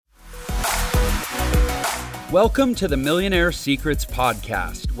Welcome to the Millionaire Secrets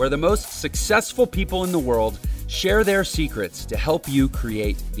Podcast, where the most successful people in the world share their secrets to help you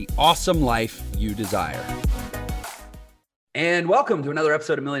create the awesome life you desire. And welcome to another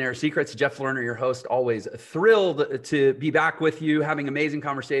episode of Millionaire Secrets. Jeff Lerner, your host, always thrilled to be back with you, having amazing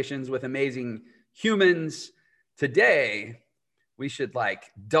conversations with amazing humans. Today, we should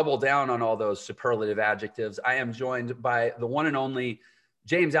double down on all those superlative adjectives. I am joined by the one and only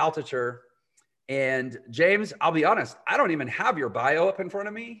James Altucher. And James, I'll be honest, I don't even have your bio up in front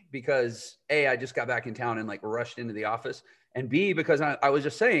of me because A, I just got back in town and rushed into the office. And B, because I was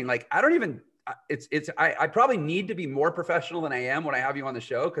just saying, I don't even, I probably need to be more professional than I am when I have you on the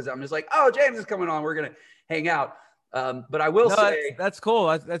show. Cause I'm just oh, James is coming on. We're going to hang out. But I will say that's cool.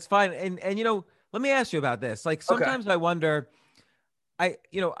 That's fine. And, let me ask you about this. Sometimes I wonder,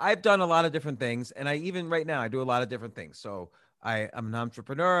 I've done a lot of different things, and even right now I do a lot of different things. So I'm an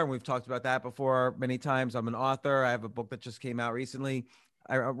entrepreneur, and we've talked about that before many times. I'm an author. I have a book that just came out recently.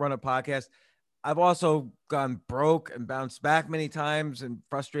 I run a podcast. I've also gone broke and bounced back many times and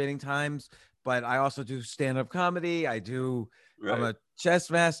frustrating times, but I also do stand-up comedy. I'm a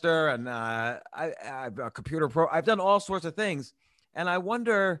chess master, and I'm a computer pro. I've done all sorts of things. And I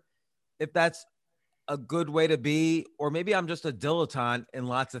wonder if that's a good way to be, or maybe I'm just a dilettante in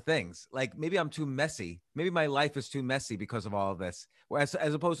lots of things. Maybe I'm too messy. Maybe my life is too messy because of all of this. Whereas,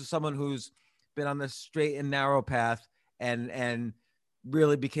 as opposed to someone who's been on this straight and narrow path and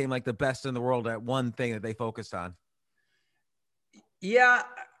really became the best in the world at one thing that they focused on. Yeah.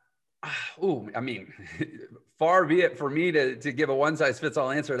 Far be it for me to give a one size fits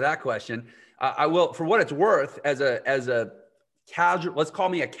all answer to that question. I will, for what it's worth, as a casual, let's call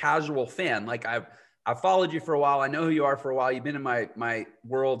me a casual fan. I've followed you for a while. I know who you are for a while. You've been in my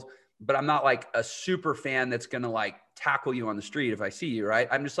world, but I'm not a super fan that's going to tackle you on the street if I see you, right?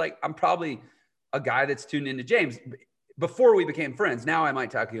 I'm just I'm probably a guy that's tuned into James before we became friends. Now I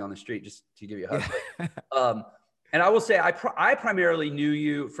might tackle you on the street just to give you a hug. And I will say, I primarily knew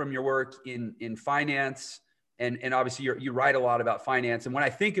you from your work in finance. And obviously you write a lot about finance. And when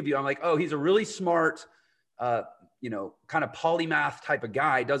I think of you, I'm oh, he's a really smart, kind of polymath type of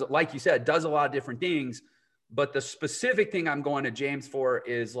guy. Does it, like you said, does a lot of different things. But the specific thing I'm going to James for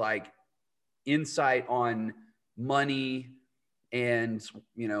is insight on money and,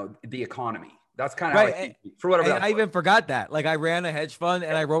 the economy. That's kind of right. How I think, for whatever. I even forgot that. I ran a hedge fund,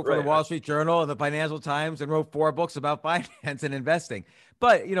 and I wrote for the Wall Street Journal and the Financial Times, and wrote 4 books about finance and investing.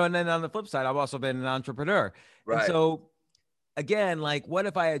 But, and then on the flip side, I've also been an entrepreneur. Right. And so again, what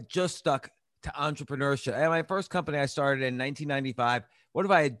if I had just stuck to entrepreneurship? And my first company I started in 1995. What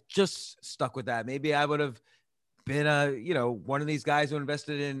if I had just stuck with that? Maybe I would have been one of these guys who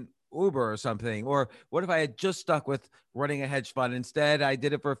invested in Uber or something. Or what if I had just stuck with running a hedge fund? Instead, I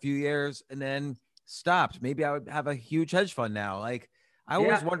did it for a few years and then stopped. Maybe I would have a huge hedge fund now. I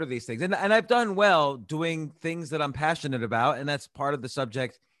always wonder these things. And I've done well doing things that I'm passionate about. And that's part of the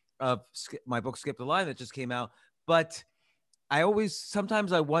subject of my book, Skip the Line, that just came out. But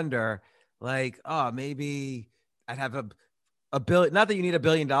sometimes I wonder, maybe I'd have a billion, not that you need $1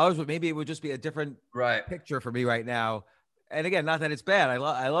 billion, but maybe it would just be a different picture for me right now. And again, not that it's bad.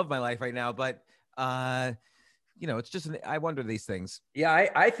 I love my life right now, but it's just, I wonder these things. Yeah.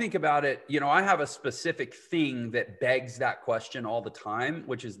 I think about it. I have a specific thing that begs that question all the time,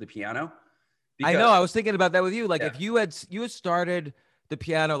 which is the piano. I know. I was thinking about that with you. If you had started the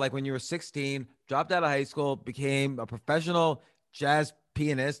piano, when you were 16, dropped out of high school, became a professional jazz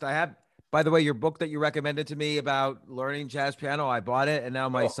pianist. I have, by the way, your book that you recommended to me about learning jazz piano, I bought it, and now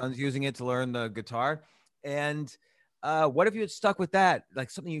my son's using it to learn the guitar. And what if you had stuck with that,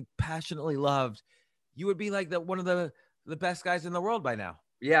 something you passionately loved? You would be one of the best guys in the world by now.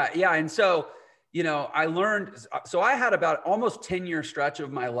 Yeah. Yeah. And so, I learned, so I had about almost 10-year stretch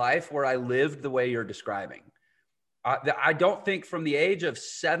of my life where I lived the way you're describing. I don't think from the age of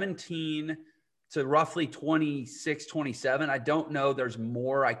 17 to roughly 26, 27, I don't know there's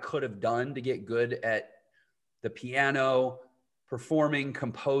more I could have done to get good at the piano, performing,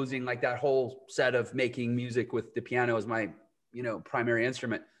 composing, that whole set of making music with the piano as my, primary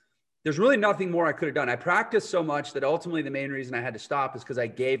instrument. There's really nothing more I could have done. I practiced so much that ultimately the main reason I had to stop is because I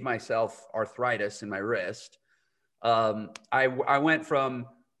gave myself arthritis in my wrist. I went from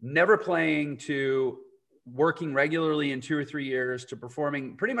never playing to working regularly in 2 or 3 years to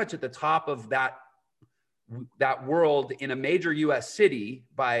performing pretty much at the top of that world in a major US city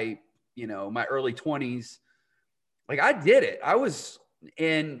by, my early 20s. I did it. I was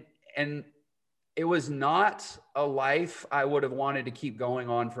in, and it was not a life I would have wanted to keep going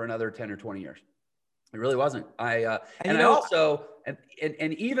on for another 10 or 20 years. It really wasn't. I also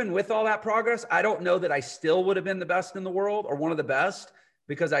and even with all that progress, I don't know that I still would have been the best in the world or one of the best,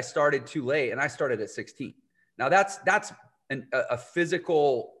 because I started too late, and I started at 16. Now that's a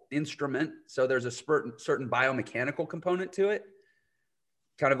physical instrument. So there's a certain biomechanical component to it,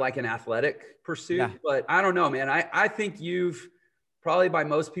 kind of like an athletic pursuit. Yeah. But I don't know, man. I think you've probably, by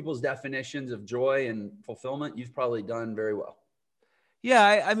most people's definitions of joy and fulfillment, you've probably done very well.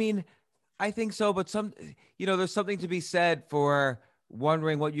 Yeah. I mean, I think so, but there's something to be said for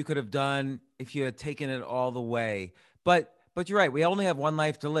wondering what you could have done if you had taken it all the way. But you're right. We only have one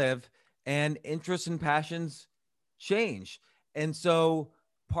life to live, and interests and passions change. And so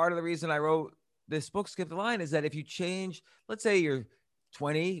part of the reason I wrote this book, Skip the Line, is that if you change, let's say you're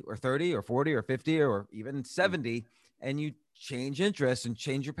 20 or 30 or 40 or 50 or even 70, and you change interests and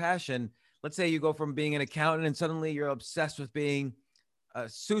change your passion. Let's say you go from being an accountant and suddenly you're obsessed with being a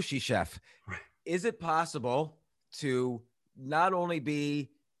sushi chef. Right. Is it possible to not only be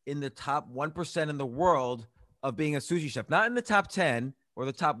in the top 1% in the world of being a sushi chef, not in the top 10 or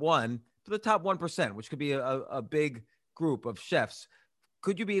the top 1, but the top 1%, which could be a big group of chefs?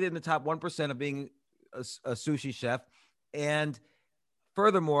 Could you be in the top 1% of being a sushi chef? And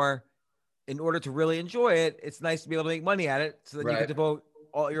furthermore, in order to really enjoy it, it's nice to be able to make money at it, so that you can devote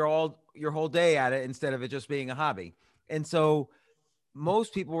your whole day at it instead of it just being a hobby. And so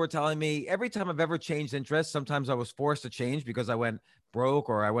most people were telling me, every time I've ever changed interests, sometimes I was forced to change because I went broke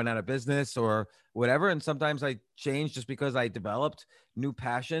or I went out of business or whatever. And sometimes I changed just because I developed new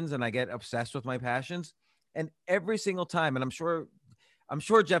passions and I get obsessed with my passions. And every single time, and I'm sure,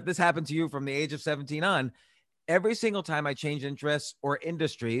 Jeff, this happened to you from the age of 17 on, every single time I changed interests or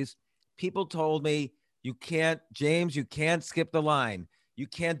industries, people told me, you can't skip the line. You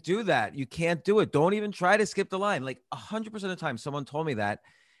can't do that. You can't do it. Don't even try to skip the line. Like 100% of the time, someone told me that.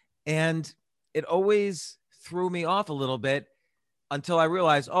 And it always threw me off a little bit until I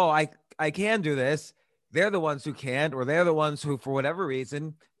realized, oh, I can do this. They're the ones who can't, or they're the ones who, for whatever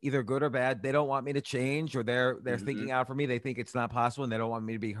reason, either good or bad, they don't want me to change, or they're thinking out for me. They think it's not possible and they don't want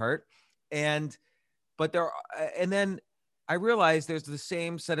me to be hurt. And then I realized there's the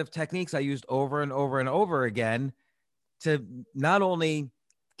same set of techniques I used over and over and over again to not only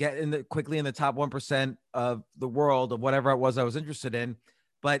get quickly in the top 1% of the world of whatever it was I was interested in,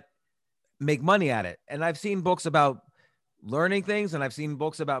 but make money at it. And I've seen books about learning things, and I've seen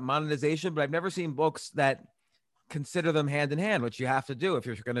books about monetization, but I've never seen books that consider them hand in hand, which you have to do if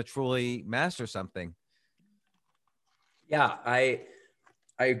you're going to truly master something. Yeah, I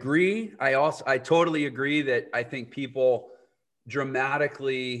agree. I totally agree that I think people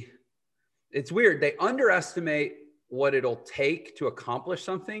dramatically, it's weird. They underestimate what it'll take to accomplish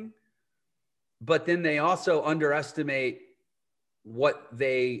something, but then they also underestimate what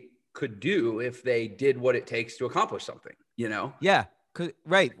they could do if they did what it takes to accomplish something, you know? Yeah.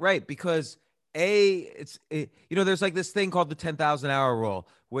 Right. Because there's like this thing called the 10,000 hour rule,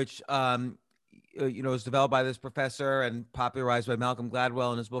 which, is developed by this professor and popularized by Malcolm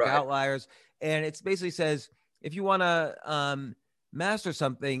Gladwell in his book Outliers. And it basically says, if you want to master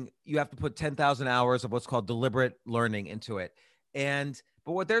something, you have to put 10,000 hours of what's called deliberate learning into it.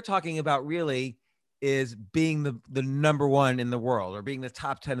 But what they're talking about really is being the number one in the world, or being the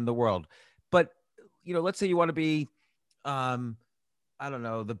top 10 in the world. But, let's say you want to be,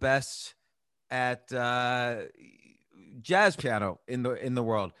 the best at jazz piano in the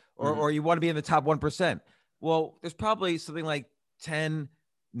world, or you want to be in the top 1%. Well, there's probably something like 10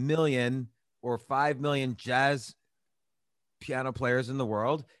 million or 5 million jazz piano players in the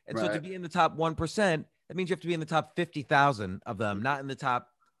world. And so to be in the top 1%, that means you have to be in the top 50,000 of them, not in the top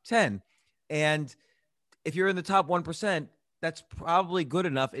 10. And if you're in the top 1%, that's probably good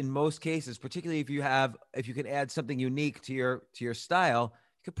enough in most cases, particularly if you can add something unique to your style,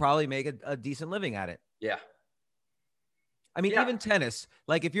 you could probably make a decent living at it. Yeah. I mean, even tennis,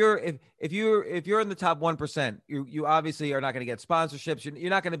 like if you're in the top 1%, you obviously are not going to get sponsorships. You're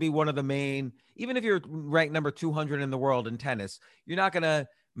not going to be one of the main, even if you're ranked number 200 in the world in tennis, you're not going to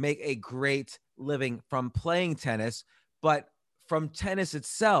make a great living from playing tennis. But from tennis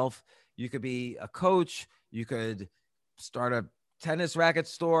itself, you could be a coach. You could start a tennis racket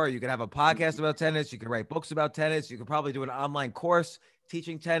store. You could have a podcast about tennis. You could write books about tennis. You could probably do an online course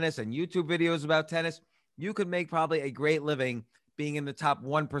teaching tennis and YouTube videos about tennis. You could make probably a great living being in the top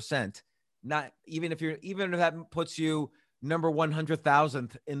 1%. Not even if that puts you number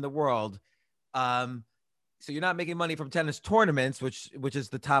 100,000th in the world. So you're not making money from tennis tournaments, which is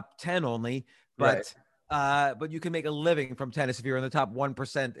the top 10 only, but you can make a living from tennis if you're in the top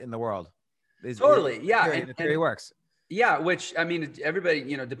 1% in the world. Totally. Yeah. The theory works. Yeah. Which, I mean, everybody,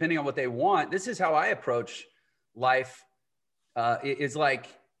 depending on what they want, this is how I approach life. is like,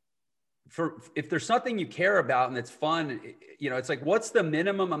 if there's something you care about and it's fun, it's like, what's the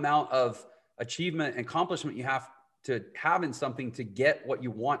minimum amount of achievement and accomplishment you have to have in something to get what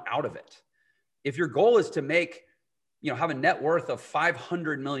you want out of it? If your goal is to make, have a net worth of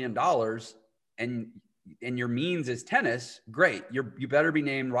 $500 million and your means is tennis, great. You better be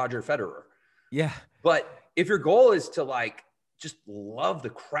named Roger Federer. Yeah. But if your goal is to like, just love the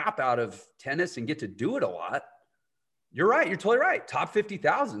crap out of tennis and get to do it a lot, you're right. You're totally right. Top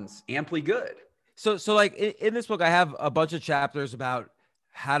 50,000's amply good. So like in this book, I have a bunch of chapters about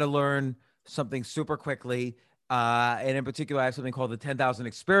how to learn something super quickly. And in particular, I have something called the 10,000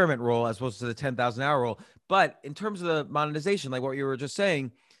 experiment rule as opposed to the 10,000 hour rule. But in terms of the monetization, like what you were just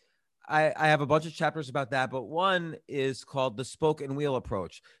saying, I have a bunch of chapters about that. But one is called the spoke and wheel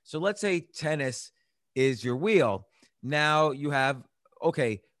approach. So let's say tennis is your wheel. Now you have,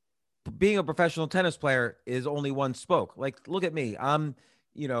 okay, being a professional tennis player is only one spoke. Like, look at me. I'm,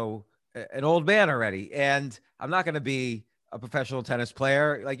 an old man already, and I'm not going to be a professional tennis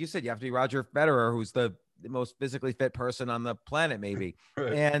player. Like you said, you have to be Roger Federer, who's the most physically fit person on the planet, maybe.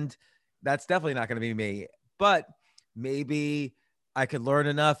 Right. And that's definitely not going to be me. But maybe I could learn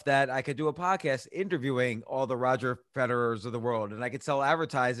enough that I could do a podcast interviewing all the Roger Federers of the world, and I could sell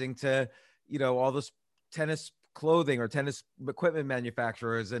advertising to, all this tennis clothing or tennis equipment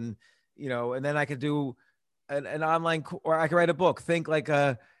manufacturers, and and then I could do an online, or I could write a book, think like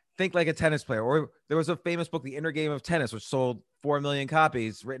a tennis player. Or there was a famous book, The Inner Game of Tennis, which sold 4 million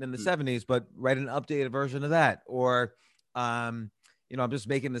copies, written in the 70s, but write an updated version of that. Or I'm just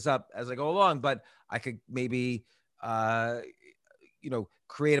making this up as I go along, but I could maybe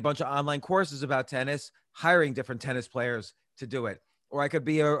create a bunch of online courses about tennis, hiring different tennis players to do it. Or I could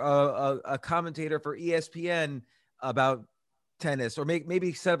be a commentator for ESPN about tennis, or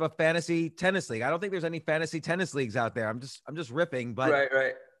maybe set up a fantasy tennis league. I don't think there's any fantasy tennis leagues out there. I'm just ripping, but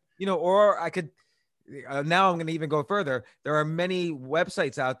right. Or I could, now I'm going to even go further. There are many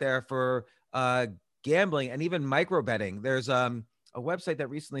websites out there for gambling and even micro betting. There's a website that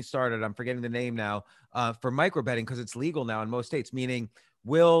recently started, I'm forgetting the name now, for micro betting, because it's legal now in most states, meaning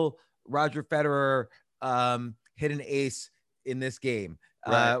will Roger Federer hit an ace in this game?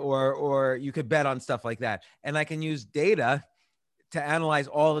 Right. Or you could bet on stuff like that. And I can use data to analyze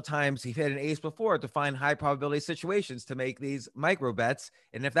all the times he hit an ace before to find high probability situations to make these micro bets.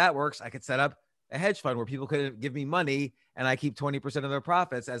 And if that works, I could set up a hedge fund where people could give me money and I keep 20% of their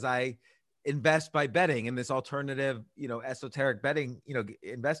profits as I invest by betting in this alternative, esoteric betting,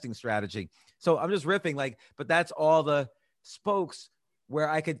 investing strategy. So I'm just riffing, but that's all the spokes where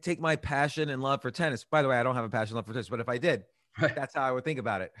I could take my passion and love for tennis. By the way, I don't have a passion and love for tennis, but if I did, that's how I would think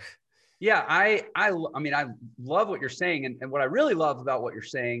about it. Yeah, I mean, I love what you're saying. And what I really love about what you're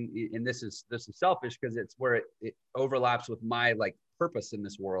saying, and this is selfish because it's where it overlaps with my purpose in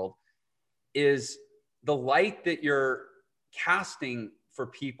this world, is the light that you're casting for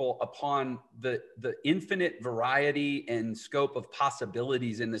people upon the infinite variety and scope of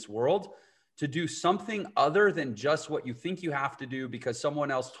possibilities in this world to do something other than just what you think you have to do because someone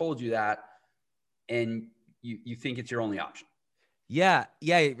else told you that, and you think it's your only option. Yeah,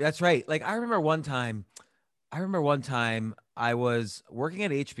 that's right. I remember one time I was working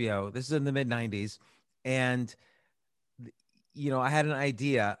at HBO. This is in the mid 90s. And, I had an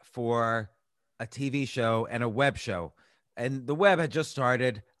idea for a TV show and a web show. And the web had just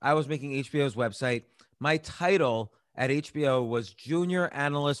started. I was making HBO's website. My title at HBO was Junior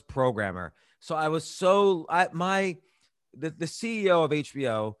Analyst Programmer. So I was the CEO of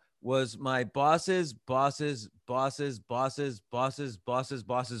HBO was my boss's boss.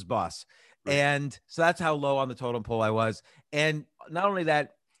 Right. And so that's how low on the totem pole I was. And not only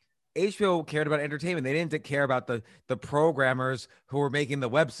that, HBO cared about entertainment. They didn't care about the programmers who were making the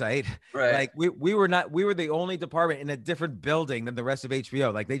website. Right. We were the only department in a different building than the rest of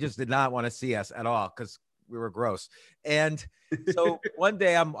HBO. They just did not want to see us at all because we were gross. And so one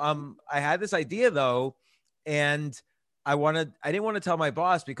day I had this idea though, and I didn't want to tell my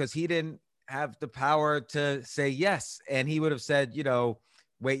boss because he didn't have the power to say yes. And he would have said,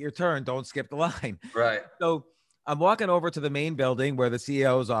 wait your turn, don't skip the line. Right. So I'm walking over to the main building where the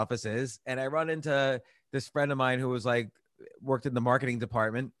CEO's office is. And I run into this friend of mine who was worked in the marketing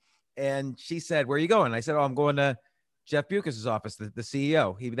department. And she said, where are you going? I said, I'm going to Jeff Bewkes' office, the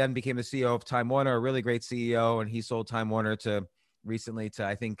CEO. He then became the CEO of Time Warner, a really great CEO. And he sold Time Warner recently to,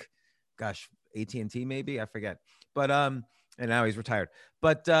 I think, AT&T maybe, I forget. But, and now he's retired.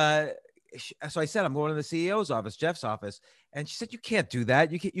 But, so I said, I'm going to the CEO's office, Jeff's office. And she said, you can't do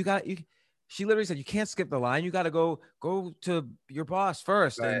that. She literally said, you can't skip the line. You got to go to your boss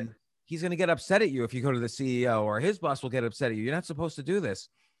first. Right. And he's going to get upset at you if you go to the CEO, or his boss will get upset at you. You're not supposed to do this.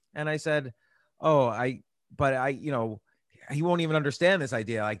 And I said, oh, you know, he won't even understand this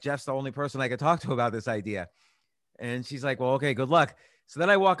idea. Like, Jeff's the only person I could talk to about this idea. And she's like, well, okay, good luck. So then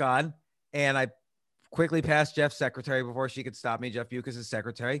I walk on and I quickly pass Jeff's secretary before she could stop me. Jeff Bewkes'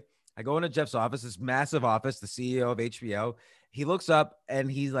 secretary. I go into Jeff's office, this massive office, the CEO of HBO. He looks up and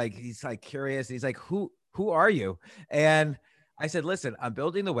he's like curious. He's like, who are you? And I said, listen, I'm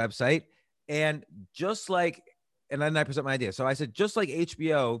building the website. And and then I present my idea. So I said, just like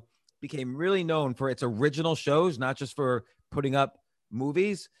HBO became really known for its original shows, not just for putting up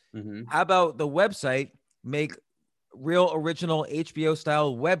movies. Mm-hmm. How about the website make real original HBO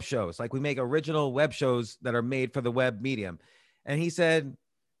style web shows? Like, we make original web shows that are made for the web medium. And he said,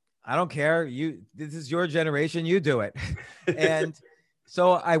 I don't care. This is your generation. You do it. And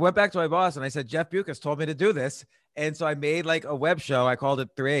so I went back to my boss and I said, Jeff Bewkes told me to do this. And so I made like a web show. I called it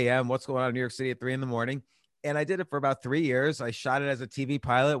 3 a.m. What's going on in New York City at 3 a.m. And I did it for about 3 years. I shot it as a TV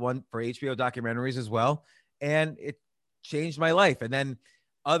pilot, one for HBO documentaries as well. And it changed my life. And then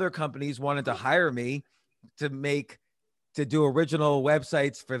other companies wanted to hire me to do original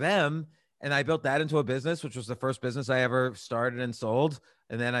websites for them. And I built that into a business, which was the first business I ever started and sold.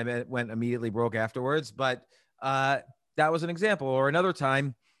 And then I went immediately broke afterwards. But that was an example. Or another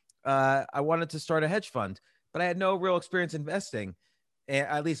time, I wanted to start a hedge fund, but I had no real experience investing,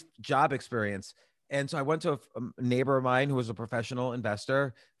 at least job experience. And so I went to a neighbor of mine who was a professional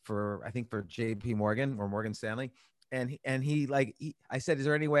investor for JP Morgan or Morgan Stanley. And I said, is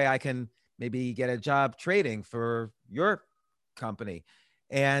there any way I can maybe get a job trading for your company?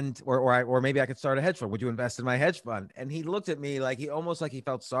 And, or maybe I could start a hedge fund. Would you invest in my hedge fund? And he looked at me like he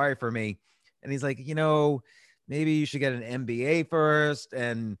felt sorry for me. And he's like, you know, maybe you should get an MBA first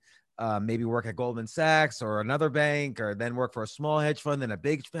and maybe work at Goldman Sachs or another bank, or then work for a small hedge fund, then a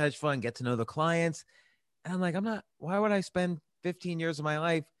big hedge fund, get to know the clients. And I'm like, why would I spend 15 years of my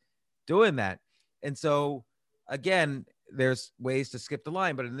life doing that? And so again, there's ways to skip the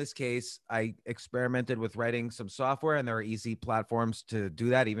line, but in this case, I experimented with writing some software, and there are easy platforms to do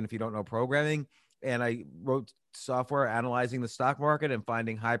that, even if you don't know programming. And I wrote software analyzing the stock market and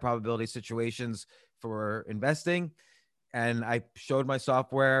finding high probability situations for investing. And I showed my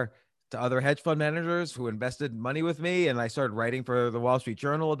software to other hedge fund managers who invested money with me. And I started writing for the Wall Street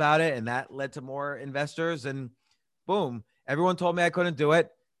Journal about it. And that led to more investors. And boom, everyone told me I couldn't do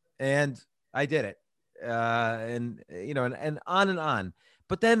it. And I did it. And on and on.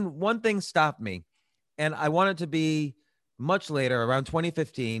 But then one thing stopped me, and I wanted to be much later, around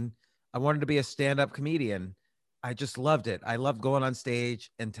 2015. I wanted to be a stand-up comedian. I just loved it. I loved going on stage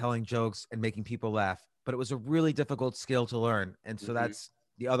and telling jokes and making people laugh, but it was a really difficult skill to learn. And so that's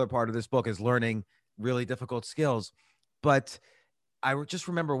the other part of this book, is learning really difficult skills. But I just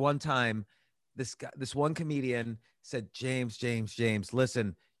remember one time, this one comedian said, James,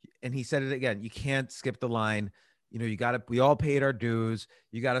 listen. And he said it again, you can't skip the line. You know, we all paid our dues.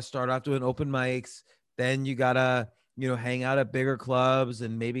 You got to start off doing open mics. Then you got to, hang out at bigger clubs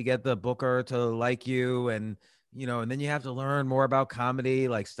and maybe get the booker to like you. And, and then you have to learn more about comedy,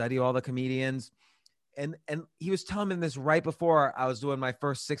 like study all the comedians. And he was telling me this right before I was doing my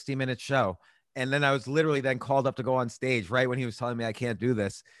first 60-minute show. And then I was literally then called up to go on stage right when he was telling me I can't do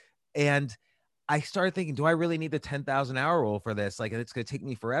this. And I started thinking, do I really need the 10,000 hour rule for this? Like, it's going to take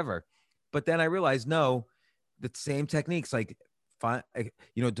me forever. But then I realized, no, the same techniques, like,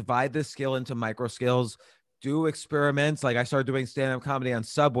 divide this skill into micro skills, do experiments. Like, I started doing stand-up comedy on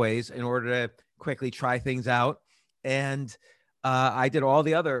subways in order to quickly try things out. And I did all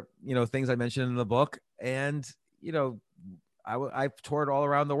the other, things I mentioned in the book. And, I've toured all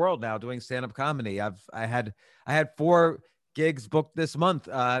around the world now doing stand-up comedy. I had 4 gigs booked this month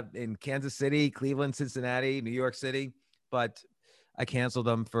in Kansas City, Cleveland, Cincinnati, New York City, but I canceled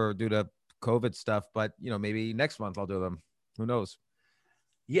them due to COVID stuff. But maybe next month I'll do them. Who knows?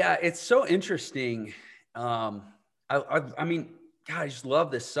 Yeah, it's so interesting. I mean, God, I just love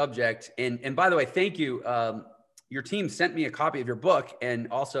this subject. And by the way, thank you. Your team sent me a copy of your book, and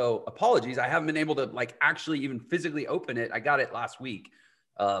also apologies, I haven't been able to actually even physically open it. I got it last week.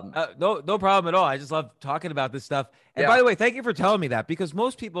 No problem at all. I just love talking about this stuff. And by the way, thank you for telling me that, because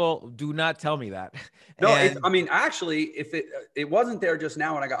most people do not tell me that. No, actually, if it wasn't there just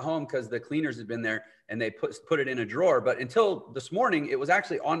now when I got home, because the cleaners had been there and they put it in a drawer, but until this morning, it was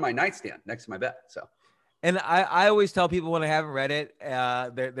actually on my nightstand next to my bed. So. And I always tell people when I haven't read it,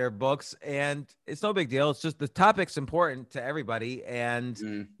 their books, and it's no big deal. It's just the topic's important to everybody.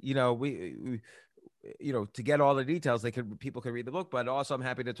 And, to get all the details, people could read the book, but also I'm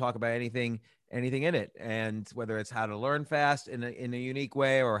happy to talk about anything in it. And whether it's how to learn fast in a unique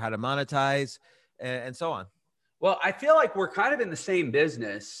way or how to monetize and so on. Well, I feel like we're kind of in the same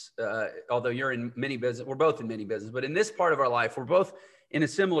business, although you're in mini business. We're both in mini business, but in this part of our life, we're both in a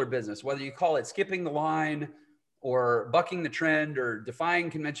similar business, whether you call it skipping the line or bucking the trend or defying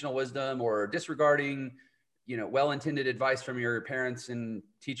conventional wisdom or disregarding, well-intended advice from your parents and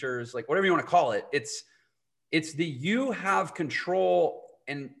teachers, like whatever you want to call it. It's you have control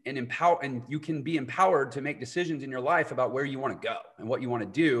and empower, and you can be empowered to make decisions in your life about where you want to go and what you want to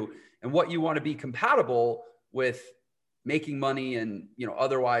do and what you want to be compatible with making money and,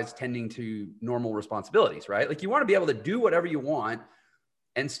 otherwise tending to normal responsibilities, right? Like you want to be able to do whatever you want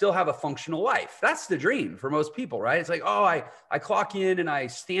and still have a functional life. That's the dream for most people, right? It's like, oh, I clock in and I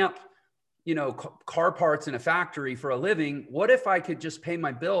stamp, car parts in a factory for a living. What if I could just pay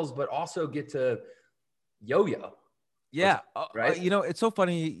my bills, but also get to yo-yo? Yeah. Right. It's so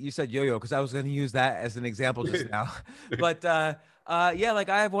funny you said yo-yo, because I was going to use that as an example just now. But yeah, like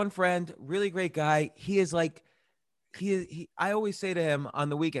I have one friend, really great guy. He is like, I always say to him on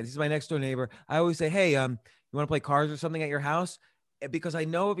the weekends, he's my next door neighbor. I always say, hey, you want to play cards or something at your house? Because I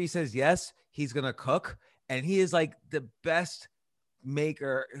know if he says yes, he's going to cook. And he is like the best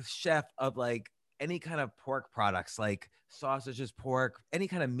chef of like any kind of pork products, like sausages, pork, any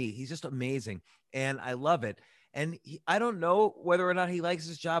kind of meat. He's just amazing. And I love it. And I don't know whether or not he likes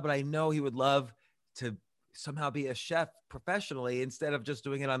his job, but I know he would love to somehow be a chef professionally instead of just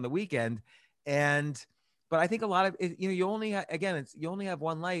doing it on the weekend. But I think a lot of it, you only have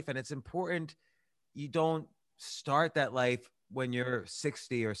one life, and it's important you don't start that life when you're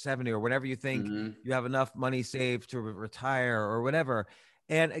 60 or 70 or whenever you think you have enough money saved to retire or whatever.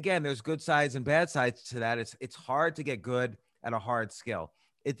 And again, there's good sides and bad sides to that. It's hard to get good at a hard skill.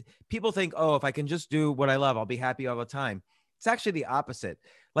 People think, oh, if I can just do what I love, I'll be happy all the time. It's actually the opposite.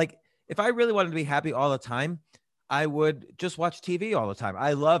 Like if I really wanted to be happy all the time, I would just watch TV all the time.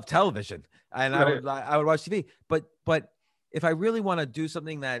 I love television and right. I would watch TV, but if I really want to do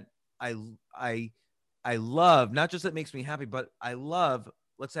something that I love, not just that makes me happy, but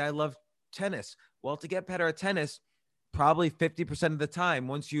let's say I love tennis. Well, to get better at tennis, probably 50% of the time,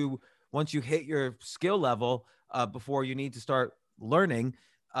 once you hit your skill level, before you need to start learning,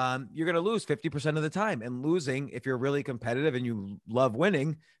 you're going to lose 50% of the time. And losing, if you're really competitive and you love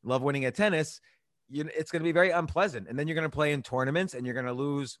winning at tennis, it's going to be very unpleasant. And then you're going to play in tournaments and you're going to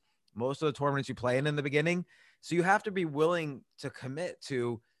lose most of the tournaments you play in the beginning. So you have to be willing to commit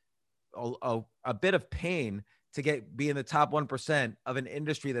to a bit of pain to be in the top 1% of an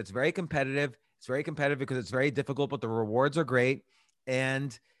industry that's very competitive. It's very competitive because it's very difficult, but the rewards are great.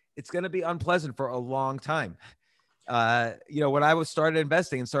 And it's going to be unpleasant for a long time. When I started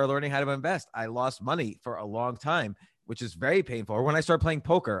investing and started learning how to invest, I lost money for a long time, which is very painful. Or when I started playing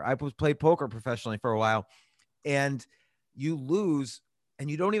poker, I played poker professionally for a while, and you lose and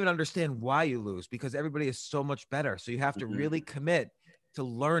you don't even understand why you lose because everybody is so much better. So you have to really commit to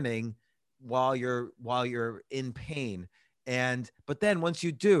learning while you're in pain. But then once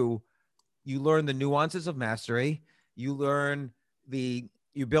you do, you learn the nuances of mastery. You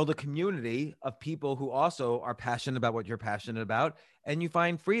build a community of people who also are passionate about what you're passionate about, and you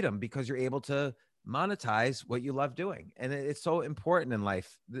find freedom because you're able to monetize what you love doing. And it's so important in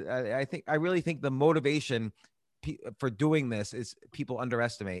life. I really think the motivation for doing this is people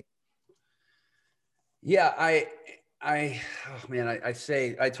underestimate. Yeah, I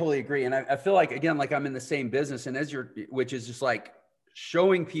totally agree. And I feel like, again, like I'm in the same business, and which is just like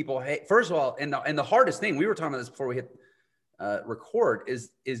showing people, hey, first of all, and the hardest thing, we were talking about this before we hit record,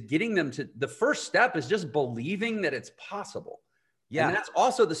 is getting them to, the first step is just believing that it's possible. Yeah. And that's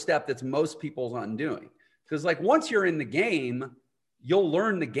also the step that's most people's undoing. Because like once you're in the game, you'll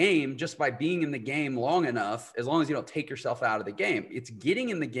learn the game just by being in the game long enough, as long as you don't take yourself out of the game. It's getting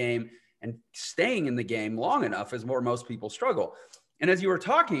in the game and staying in the game long enough is where most people struggle. And as you were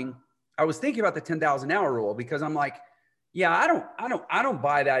talking, I was thinking about the 10,000 hour rule, because I'm like, yeah, I don't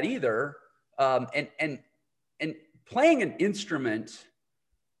buy that either. And playing an instrument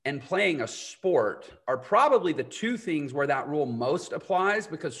and playing a sport are probably the two things where that rule most applies,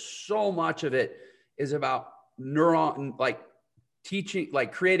 because so much of it is about teaching,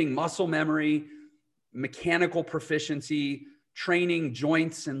 like creating muscle memory, mechanical proficiency, training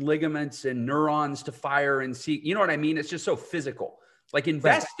joints and ligaments and neurons to fire and see, you know what I mean? It's just so physical. Like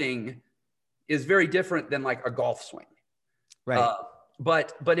investing is very different than like a golf swing. Right.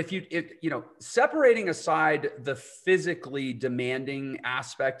 But if separating aside the physically demanding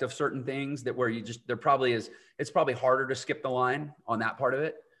aspect of certain things, that where it's probably harder to skip the line on that part of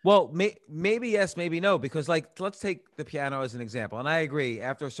it. Well, maybe yes, maybe no, because like, let's take the piano as an example. And I agree,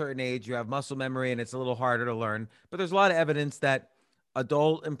 after a certain age, you have muscle memory and it's a little harder to learn. But there's a lot of evidence that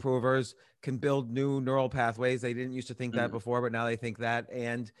adult improvers can build new neural pathways. They didn't used to think that before, but now they think that.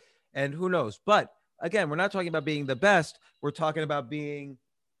 And who knows? But again, we're not talking about being the best. We're talking about being,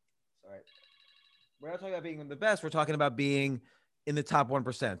 sorry, we're not talking about being the best. We're talking about being in the top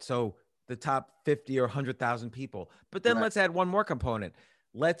 1%. So the top 50 or 100,000 people. But then let's add one more component.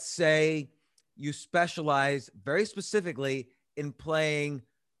 Let's say you specialize very specifically in playing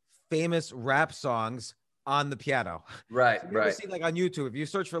famous rap songs on the piano. Right. So you ever see, like, on YouTube, if you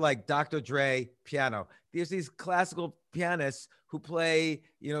search for like Dr. Dre piano, there's these classical pianists who play,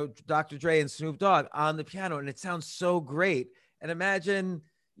 you know, Dr. Dre and Snoop Dogg on the piano, and it sounds so great. And imagine,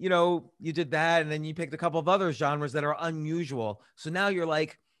 you know, you did that and then you picked a couple of other genres that are unusual. So now you're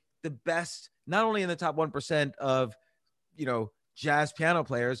like the best, not only in the top 1% of, you know, jazz piano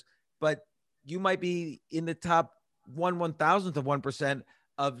players, but you might be in the top 1/1000th of 1%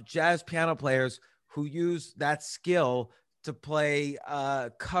 of jazz piano players who use that skill to play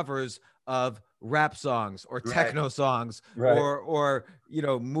covers of rap songs or techno songs or, you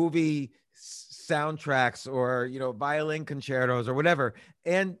know, movie soundtracks or, you know, violin concertos or whatever.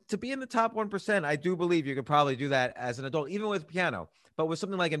 And to be in the top 1%, I do believe you could probably do that as an adult, even with piano. But with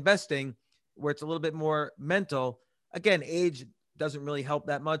something like investing, where it's a little bit more mental, again, age doesn't really help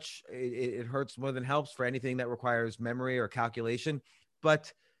that much. It hurts more than helps for anything that requires memory or calculation.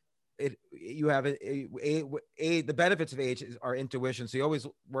 But you have the benefits of age are intuition. So you always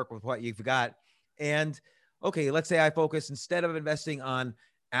work with what you've got. And okay, let's say I focus, instead of investing on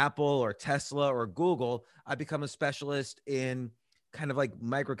Apple or Tesla or Google, I become a specialist in kind of like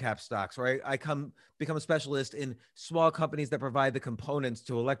microcap stocks, or I become a specialist in small companies that provide the components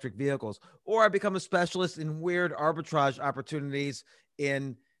to electric vehicles, or I become a specialist in weird arbitrage opportunities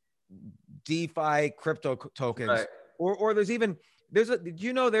in DeFi crypto tokens, or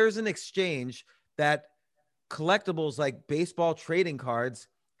there's an exchange that collectibles like baseball trading cards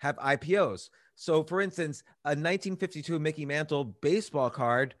have IPOs. So for instance, a 1952 Mickey Mantle baseball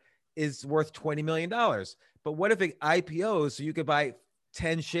card is worth $20 million. But what if it IPOs so you could buy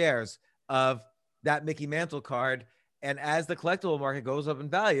 10 shares of that Mickey Mantle card? And as the collectible market goes up in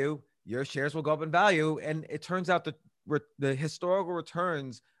value, your shares will go up in value. And it turns out that the historical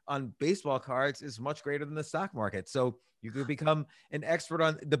returns on baseball cards is much greater than the stock market. So you could become an expert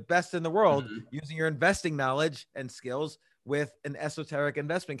on the best in the world using your investing knowledge and skills with an esoteric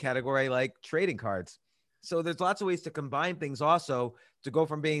investment category like trading cards. So there's lots of ways to combine things also to go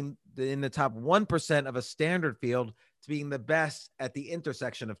from being in the top 1% of a standard field to being the best at the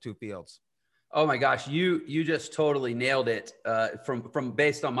intersection of two fields. Oh my gosh, you just totally nailed it from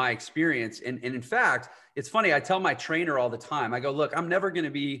based on my experience. And in fact, it's funny, I tell my trainer all the time, I go, look, I'm never going to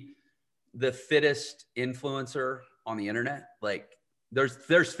be the fittest influencer on the internet. Like there's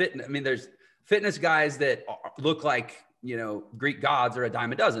fitness. I mean, there's fitness guys that look like, you know, Greek gods are a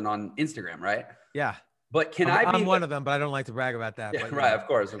dime a dozen on Instagram. Right. Yeah. But I'm one of them, but I don't like to brag about that. Yeah, but, right. Of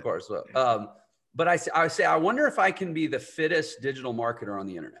course. But I say, I wonder if I can be the fittest digital marketer on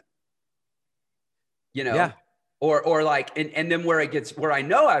the internet, you know? Yeah. Or like, and then where I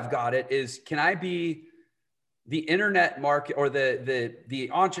know I've got it is, can I be the internet market or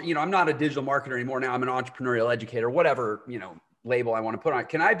you know, I'm not a digital marketer anymore. Now I'm an entrepreneurial educator, whatever, you know, label I want to put on it.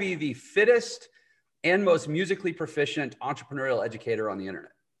 Can I be the fittest and most musically proficient entrepreneurial educator on the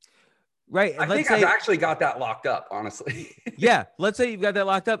internet? Right. And I think I've actually got that locked up, honestly. Yeah. Let's say you've got that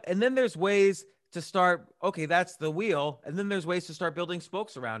locked up. And then there's ways to start, okay, that's the wheel. And then there's ways to start building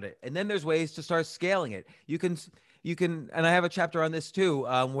spokes around it. And then there's ways to start scaling it. You can, and I have a chapter on this too,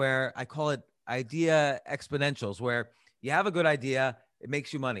 where I call it idea exponentials, where you have a good idea, it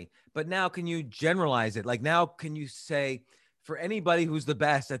makes you money. But now can you generalize it? Like now, can you say, for anybody who's the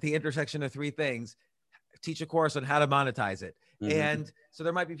best at the intersection of three things, teach a course on how to monetize it. And so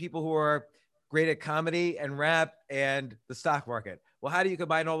there might be people who are great at comedy and rap and the stock market. Well, how do you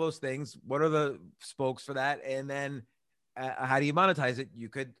combine all those things? What are the spokes for that? And then how do you monetize it? You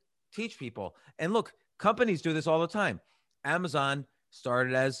could teach people. And look, companies do this all the time. Amazon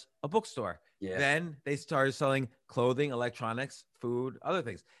started as a bookstore. Yeah. Then they started selling clothing, electronics, food, other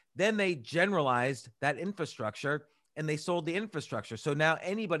things. Then they generalized that infrastructure and they sold the infrastructure. So now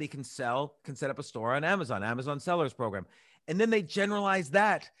anybody can set up a store on Amazon Sellers Program. And then they generalized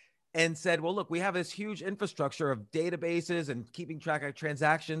that and said, well, look, we have this huge infrastructure of databases and keeping track of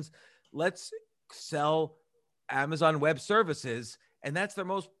transactions. Let's sell Amazon Web Services. And that's their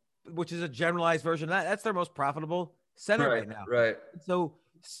most, which is a generalized version of that. That's their most profitable center right now. Right. So,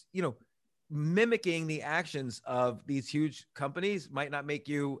 you know, mimicking the actions of these huge companies might not make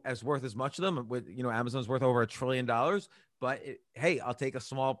you as worth as much of them. With, Amazon's worth over $1 trillion, but hey, I'll take a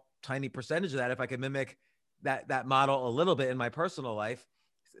small, tiny percentage of that if I can mimic that model a little bit in my personal life,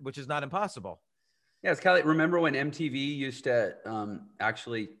 which is not impossible. Yeah, it's kind of like, remember when MTV used to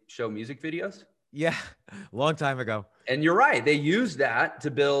actually show music videos? Yeah, long time ago. And you're right. They used that to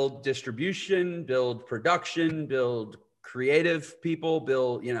build distribution, build production, build creative people,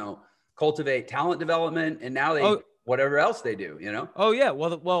 build, cultivate talent development. And now whatever else they do, Oh yeah.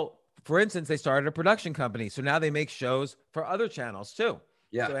 Well, for instance, they started a production company. So now they make shows for other channels too.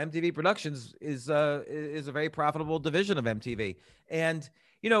 Yeah. So MTV Productions is a very profitable division of MTV. And,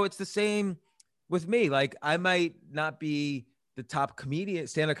 it's the same with me. Like, I might not be the top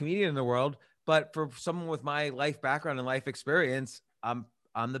stand-up comedian in the world, but for someone with my life background and life experience, I'm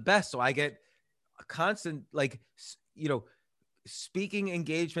the best. So I get a constant, speaking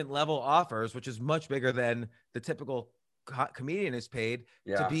engagement level offers, which is much bigger than the typical comedian is paid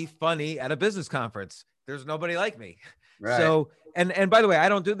to be funny at a business conference. There's nobody like me. Right. So, and by the way, I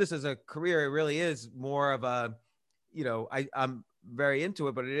don't do this as a career. It really is more of a, I'm very into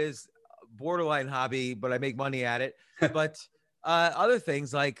it, but it is borderline hobby, but I make money at it. But other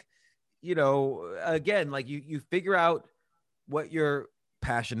things like, again, like you figure out what your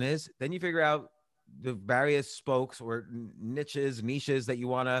passion is, then you figure out the various spokes or niches that you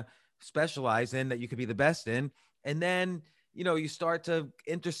want to specialize in, that you could be the best in. And then, you start to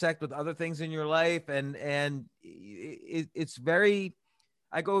intersect with other things in your life. And it's very,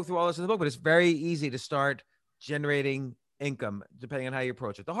 I go through all this in the book, but it's very easy to start generating income depending on how you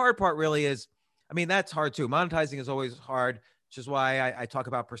approach it. The hard part really is, that's hard too. Monetizing is always hard, which is why I talk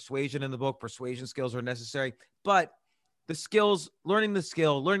about persuasion in the book. Persuasion skills are necessary, but the skills, learning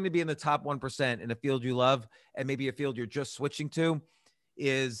to be in the top 1% in a field you love, and maybe a field you're just switching to,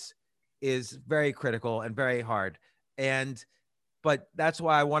 is very critical and very hard. But that's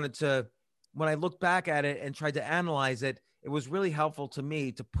why I wanted to, when I looked back at it and tried to analyze it, it was really helpful to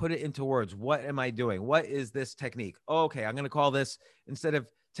me to put it into words. What am I doing? What is this technique? Oh, okay, I'm going to call this, instead of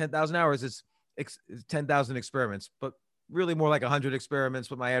 10,000 hours, it's 10,000 experiments, but really more like 100 experiments.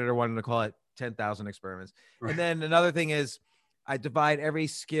 But my editor wanted to call it 10,000 experiments. Right. And then another thing is, I divide every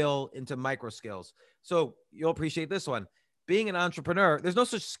skill into micro skills. So you'll appreciate this one. Being an entrepreneur, there's no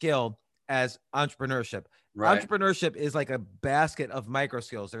such skill as entrepreneurship. Right. Entrepreneurship is like a basket of micro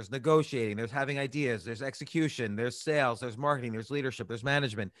skills. There's negotiating, there's having ideas, there's execution, there's sales, there's marketing, there's leadership, there's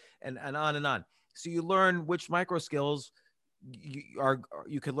management, and on and on. So you learn which micro skills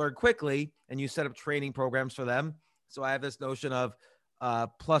you can learn quickly, and you set up training programs for them. So I have this notion of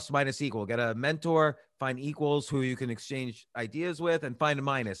plus, minus, equal. Get a mentor, find equals who you can exchange ideas with, and find a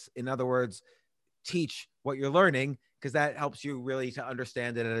minus. In other words, teach what you're learning, because that helps you really to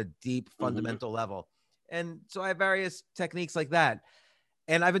understand it at a deep fundamental level. And so I have various techniques like that.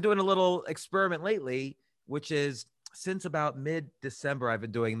 And I've been doing a little experiment lately, which is, since about mid-December, I've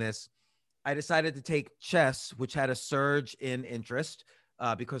been doing this. I decided to take chess, which had a surge in interest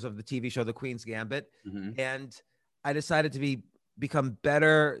because of the TV show, The Queen's Gambit. And I decided to become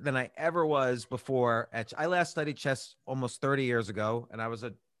better than I ever was before. I last studied chess almost 30 years ago, and I was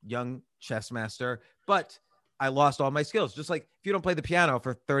a young chess master, but I lost all my skills. Just like if you don't play the piano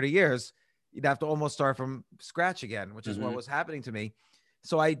for 30 years, you'd have to almost start from scratch again, which is what was happening to me.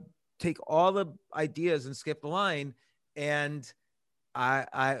 So I take all the ideas and skip the line. And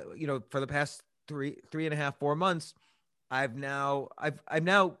I for the past 3.5, 4 months, I've now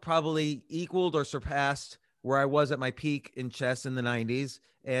probably equaled or surpassed where I was at my peak in chess in the 90s.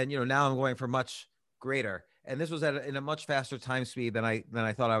 And, now I'm going for much greater. And this was in a much faster time speed than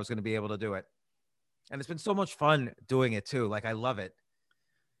I thought I was going to be able to do it. And it's been so much fun doing it too. Like, I love it.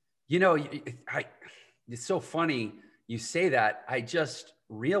 It's so funny you say that. I just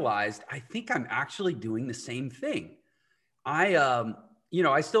realized, I think I'm actually doing the same thing. I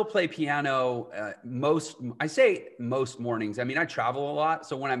still play piano most mornings. I travel a lot.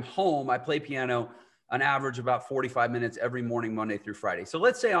 So when I'm home, I play piano on average about 45 minutes every morning, Monday through Friday. So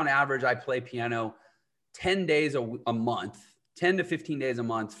let's say on average, I play piano 10 days a month, 10 to 15 days a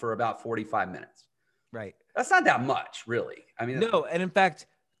month for about 45 minutes. Right. That's not that much, really. No. And in fact,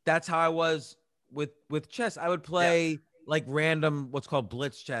 that's how I was with chess. I would play like random, what's called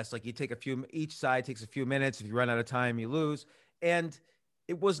blitz chess. Like, you take each side takes a few minutes. If you run out of time, you lose. And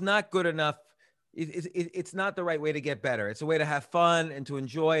it was not good enough. It's not the right way to get better. It's a way to have fun and to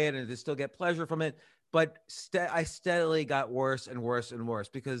enjoy it and to still get pleasure from it. But I steadily got worse and worse and worse,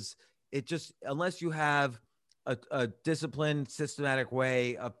 because it just, unless you have a disciplined, systematic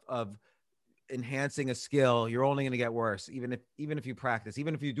way of enhancing a skill, you're only going to get worse, even if you practice,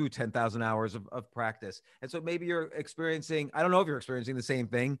 even if you do 10,000 hours of practice. And so maybe you're experiencing, I don't know if you're experiencing the same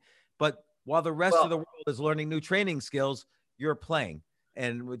thing, but while the rest of the world is learning new training skills, you're playing,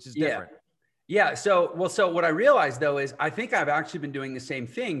 and which is different. Yeah. So what I realized though is I think I've actually been doing the same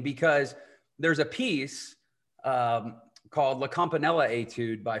thing, because there's a piece called La Campanella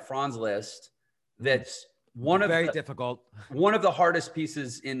Etude by Franz Liszt. That's very difficult. One of the hardest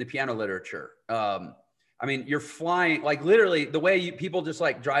pieces in the piano literature. I mean, you're flying, like literally the way people just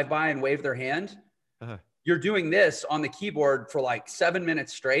like drive by and wave their hand. You're doing this on the keyboard for like 7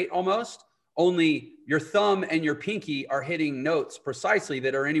 minutes straight almost. Only your thumb and your pinky are hitting notes precisely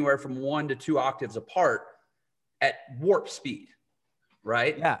that are anywhere from 1 to 2 octaves apart at warp speed,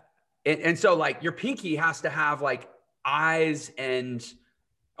 right? Yeah. And so like your pinky has to have like eyes and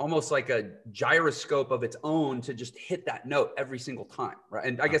almost like a gyroscope of its own to just hit that note every single time, right?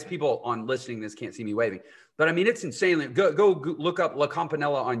 And I guess people on listening this can't see me waving, but I mean, it's insanely, go look up La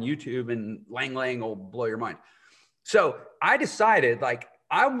Campanella on YouTube, and Lang Lang will blow your mind. So I decided like,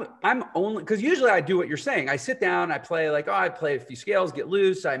 I'm only, because usually I do what you're saying. I sit down, I play like, I play a few scales, get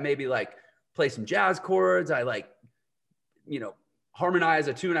loose. I maybe like play some jazz chords. I like, harmonize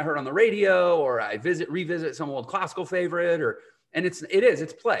a tune I heard on the radio, or I revisit some old classical favorite, and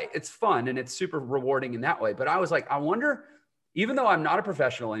it's play. It's fun, and it's super rewarding in that way. But I was like, I wonder, even though I'm not a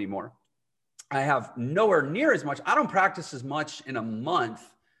professional anymore, I have nowhere near as much. I don't practice as much in a month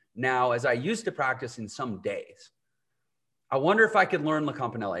now as I used to practice in some days. I wonder if I could learn La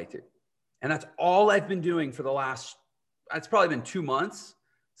Campanella Etude. And that's all I've been doing for it's probably been 2 months.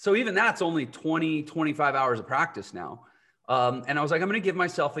 So even that's only 20, 25 hours of practice now. And I was like, I'm going to give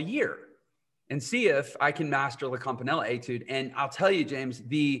myself a year and see if I can master La Campanella Etude. And I'll tell you, James,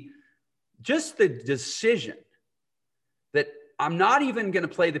 the decision that I'm not even going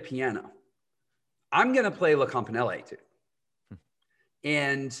to play the piano. I'm going to play La Campanella Etude.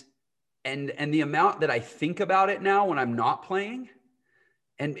 And the amount that I think about it now when I'm not playing,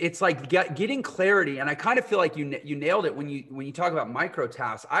 and it's like getting clarity. And I kind of feel like you nailed it when you talk about micro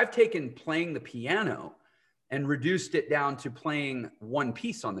tasks. I've taken playing the piano and reduced it down to playing one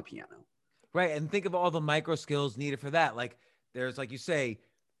piece on the piano. Right. And think of all the micro skills needed for that. Like there's, like you say,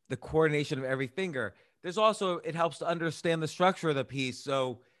 the coordination of every finger. There's also, it helps to understand the structure of the piece.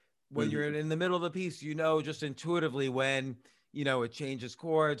 So when you're in the middle of the piece, just intuitively when, it changes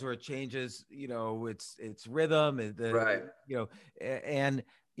chords, or it changes, its rhythm, right. And,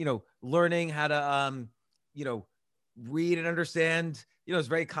 learning how to, read and understand, it's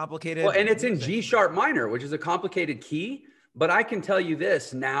very complicated. Well, and it's in G sharp minor, which is a complicated key, but I can tell you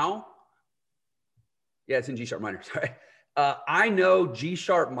this now. Yeah, it's in G sharp minor. Sorry. I know G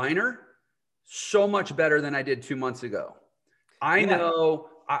sharp minor so much better than I did 2 months ago. I know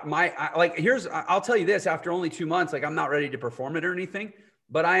I'll tell you this, after only 2 months, like I'm not ready to perform it or anything,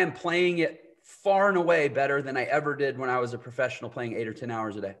 but I am playing it far and away better than I ever did when I was a professional playing 8 or 10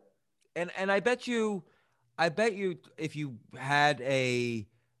 hours a day. And I bet you if you thought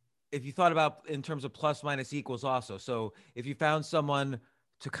about in terms of plus minus equals also. So if you found someone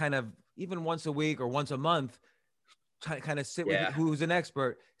to kind of even once a week or once a month, kind of sit with you, who's an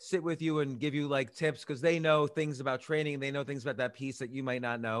expert, sit with you and give you like tips, because they know things about training, and they know things about that piece that you might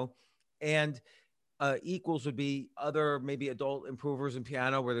not know. And equals would be other maybe adult improvers in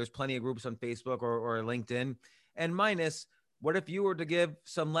piano, where there's plenty of groups on Facebook or LinkedIn. And minus, what if you were to give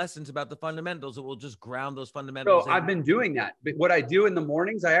some lessons about the fundamentals that will just ground those fundamentals? So I've been doing that. But what I do in the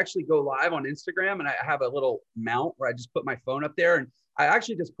mornings, I actually go live on Instagram, and I have a little mount where I just put my phone up there, and I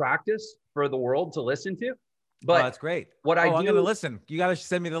actually just practice for the world to listen to. But that's great. I'm going to listen. You got to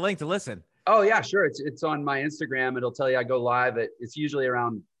send me the link to listen. Oh yeah, sure. It's on my Instagram. It'll tell you I go live it's usually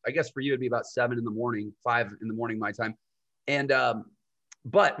around, I guess for you, it'd be about 7 in the morning, 5 in the morning, my time. And,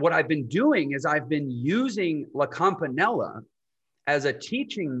 but what I've been doing is I've been using La Campanella as a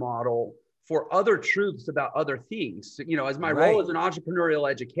teaching model for other truths about other things. As my role as an entrepreneurial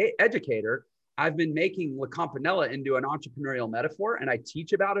educator, I've been making La Campanella into an entrepreneurial metaphor, and I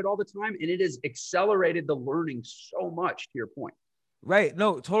teach about it all the time. And it has accelerated the learning so much, to your point. Right.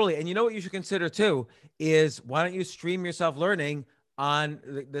 No, totally. And you know what you should consider too is, why don't you stream yourself learning on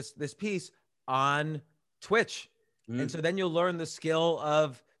this piece on Twitch? And so then you'll learn the skill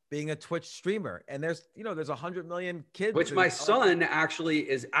of being a Twitch streamer. And there's 100 million kids. Which my son actually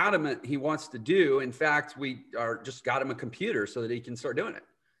is adamant he wants to do. In fact, we just got him a computer so that he can start doing it.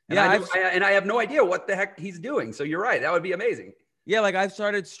 And I have no idea what the heck he's doing. So you're right. That would be amazing. Yeah. Like I've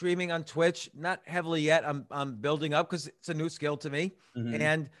started streaming on Twitch, not heavily yet. I'm building up because it's a new skill to me.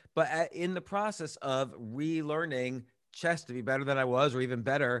 But in the process of relearning chess to be better than I was, or even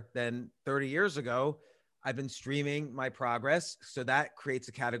better than 30 years ago, I've been streaming my progress. So that creates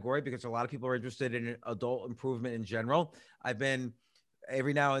a category because a lot of people are interested in adult improvement in general. I've been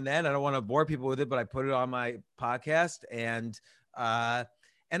every now and then, I don't want to bore people with it, but I put it on my podcast, and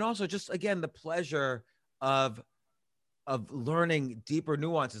also just, again, the pleasure of learning deeper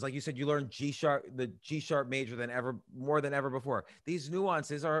nuances. Like you said, you learn the G sharp major more than ever before. These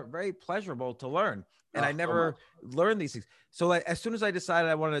nuances are very pleasurable to learn. And I never learned these things. So as soon as I decided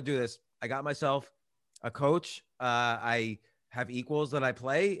I wanted to do this, I got myself a coach. I have equals that I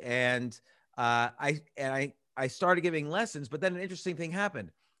play, and I started giving lessons. But then an interesting thing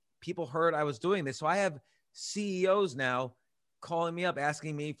happened. People heard I was doing this. So I have CEOs now calling me up,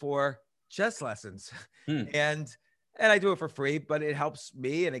 asking me for chess lessons. And I do it for free, but it helps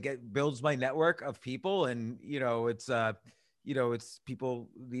me, and it builds my network of people. And, it's people,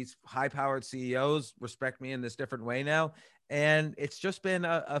 these high powered CEOs respect me in this different way now. And it's just been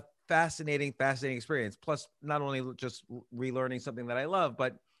a fascinating experience. Plus, not only just relearning something that I love,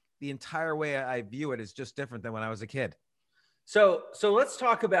 but the entire way I view it is just different than when I was a kid. So let's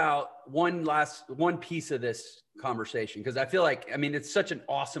talk about one piece of this conversation, because I feel like, it's such an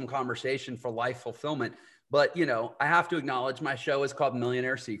awesome conversation for life fulfillment. But, I have to acknowledge my show is called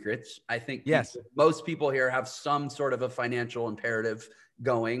Millionaire Secrets. I think most people here have some sort of a financial imperative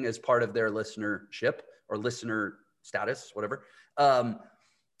going as part of their listenership or listener status, whatever.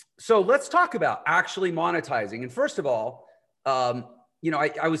 So let's talk about actually monetizing. And first of all,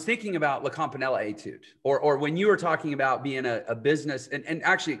 I was thinking about La Campanella Etude, or when you were talking about being a business, and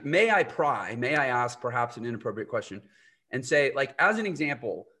actually, may I ask perhaps an inappropriate question and say, like, as an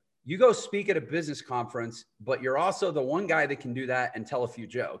example, you go speak at a business conference, but you're also the one guy that can do that and tell a few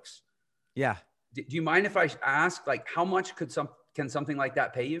jokes. Yeah. Do you mind if I ask, like, how much can something like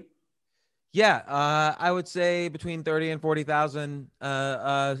that pay you? Yeah, I would say between 30 and 40,000.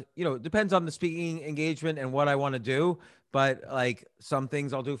 Depends on the speaking engagement and what I want to do. But like some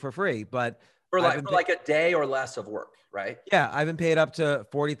things I'll do for free. But for like a day or less of work, right? Yeah, I've been paid up to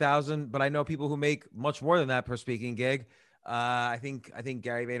 40,000, but I know people who make much more than that per speaking gig. I think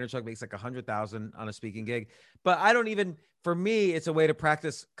Gary Vaynerchuk makes like 100,000 on a speaking gig, but I don't even, for me, it's a way to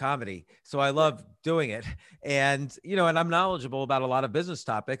practice comedy. So I love doing it. And, and I'm knowledgeable about a lot of business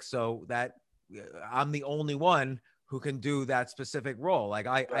topics, so that I'm the only one who can do that specific role. Like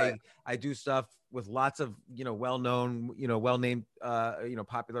I do stuff with lots of, well-known, well-named,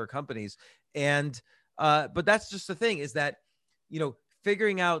 popular companies. And, but that's just the thing, is that,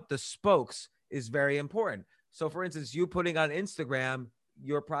 figuring out the spokes is very important. So for instance, you putting on Instagram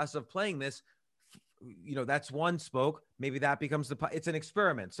your process of playing this, that's one spoke. Maybe that becomes it's an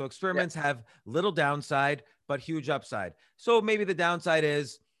experiment. So experiments have little downside, but huge upside. So maybe the downside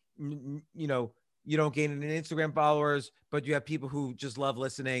is, you don't gain any Instagram followers, but you have people who just love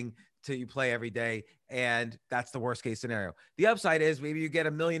listening to you play every day. And that's the worst case scenario. The upside is maybe you get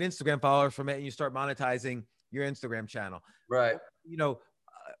 1 million Instagram followers from it and you start monetizing your Instagram channel. Right.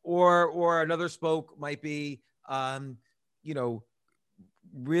 Or another spoke might be,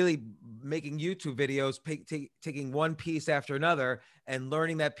 really making YouTube videos, taking one piece after another and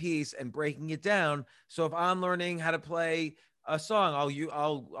learning that piece and breaking it down. So if I'm learning how to play a song,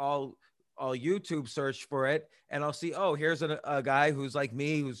 I'll YouTube search for it and I'll see, oh, here's a guy who's like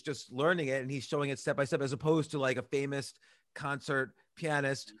me, who's just learning it and he's showing it step by step, as opposed to like a famous concert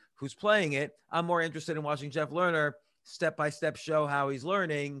pianist who's playing it. I'm more interested in watching Jeff Lerner step-by-step show how he's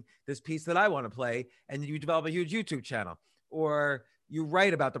learning this piece that I want to play. And you develop a huge YouTube channel, or you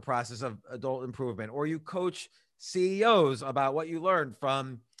write about the process of adult improvement, or you coach CEOs about what you learned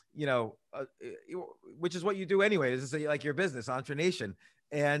from, which is what you do anyway. This is like your business, EntreNation.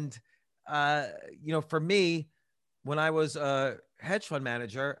 And, for me, when I was a hedge fund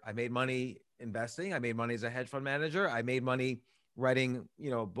manager, I made money investing. I made money as a hedge fund manager. I made money writing,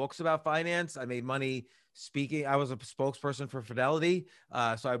 books about finance. I made money speaking. I was a spokesperson for Fidelity.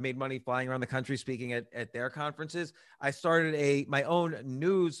 So I made money flying around the country, speaking at their conferences. I started my own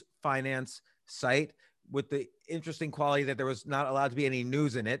news finance site with the interesting quality that there was not allowed to be any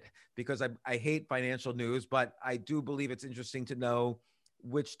news in it, because I hate financial news, but I do believe it's interesting to know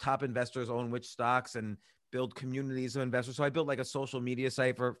which top investors own which stocks and build communities of investors. So I built like a social media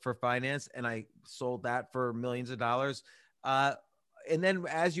site for finance, and I sold that for millions of dollars. And then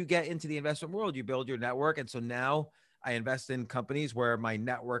as you get into the investment world, you build your network. And so now I invest in companies where my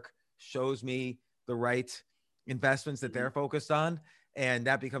network shows me the right investments that they're focused on. And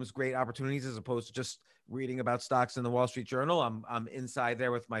that becomes great opportunities, as opposed to just reading about stocks in the Wall Street Journal. I'm inside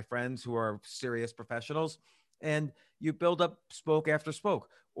there with my friends who are serious professionals, and you build up spoke after spoke.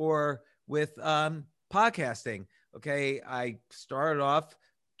 Or with podcasting, okay, I started off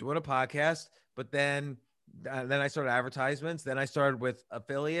doing a podcast, but then I started advertisements. Then I started with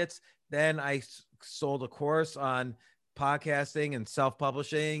affiliates. Then I sold a course on podcasting and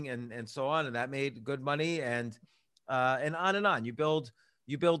self-publishing and so on. And that made good money and on and on. You build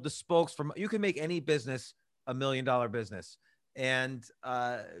the spokes from, you can make any business $1 million business. And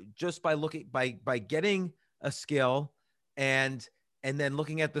just by looking, by getting a skill and then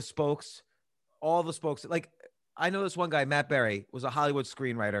looking at the spokes, all the spokes, like I know this one guy, Matt Berry, was a Hollywood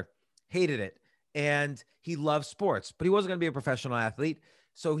screenwriter, hated it. And he loved sports, but he wasn't going to be a professional athlete.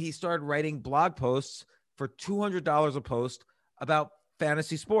 So he started writing blog posts for $200 a post about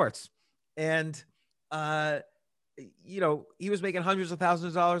fantasy sports. And, he was making hundreds of thousands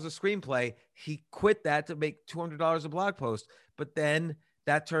of dollars a screenplay. He quit that to make $200 a blog post. But then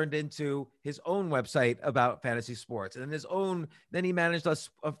that turned into his own website about fantasy sports, and then he managed a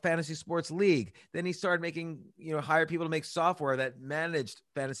fantasy sports league. Then he started making, hire people to make software that managed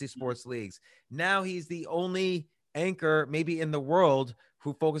fantasy sports leagues. Now he's the only anchor maybe in the world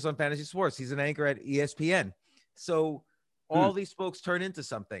who focused on fantasy sports. He's an anchor at ESPN. So all these folks turn into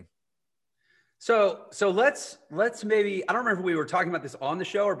something. So let's maybe, I don't remember if we were talking about this on the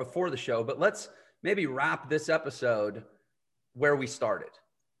show or before the show, but let's maybe wrap this episode where we started.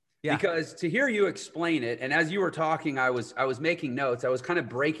 Yeah. Because to hear you explain it, and as you were talking, I was making notes. I was kind of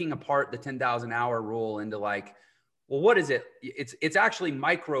breaking apart the 10,000 hour rule into like, well, what is it? It's actually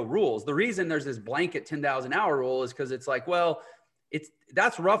micro rules. The reason there's this blanket 10,000 hour rule is because it's like, well,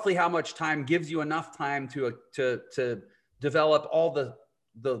 that's roughly how much time gives you enough time to develop all the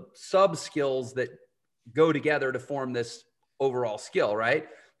sub skills that go together to form this overall skill, right?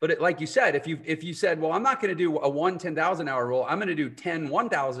 But like you said, if you said, well, I'm not going to do a 10,000 hour rule, I'm going to do 10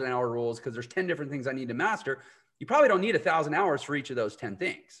 1,000 hour rules because there's 10 different things I need to master. You probably don't need 1,000 hours for each of those 10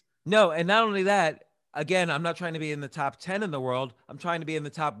 things. No, and not only that, again, I'm not trying to be in the top 10 in the world. I'm trying to be in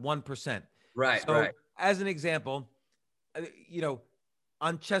the top 1%. Right. So right. As an example,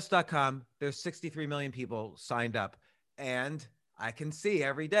 on chess.com, there's 63 million people signed up, and I can see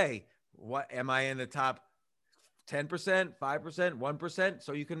every day, what am I in the top 10%, 5%, 1%?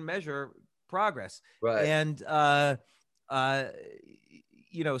 So you can measure progress. Right. And, so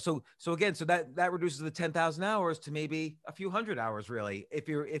again, so that reduces the 10,000 hours to maybe a few hundred hours, really. If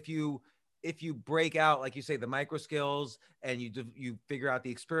you break out, like you say, the micro skills, and you figure out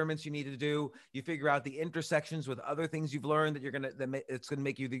the experiments you need to do, you figure out the intersections with other things you've learned it's going to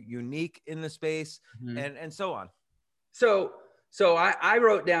make you unique in the space, and so on. So I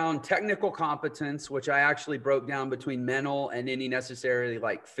wrote down technical competence, which I actually broke down between mental and any necessarily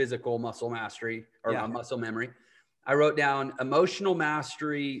like physical muscle mastery or muscle memory. I wrote down emotional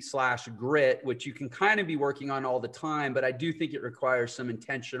mastery / grit, which you can kind of be working on all the time, but I do think it requires some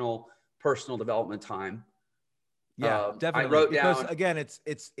intentional personal development time. Yeah, definitely. I wrote down, again, it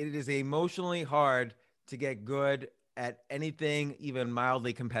is emotionally hard to get good at anything, even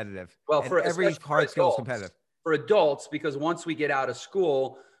mildly competitive. Well, for every hard skill is competitive. For adults, because once we get out of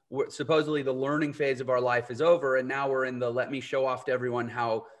school, supposedly the learning phase of our life is over. And now we're in the, let me show off to everyone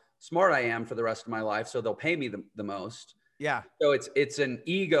how smart I am for the rest of my life. So they'll pay me the most. Yeah. So it's an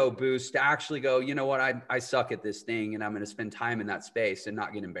ego boost to actually go, you know what? I suck at this thing, and I'm going to spend time in that space and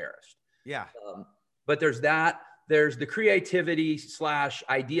not get embarrassed. Yeah. But there's the creativity /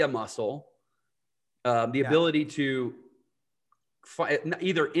 idea muscle, the ability to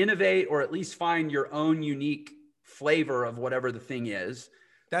either innovate or at least find your own unique flavor of whatever the thing is.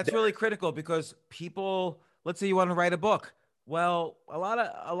 That's really critical, because people, let's say you want to write a book. Well, a lot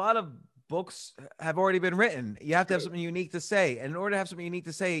of books have already been written. You have to have something unique to say. And in order to have something unique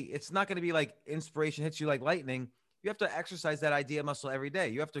to say, it's not going to be like inspiration hits you like lightning. You have to exercise that idea muscle every day.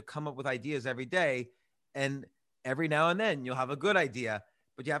 You have to come up with ideas every day. And every now and then you'll have a good idea,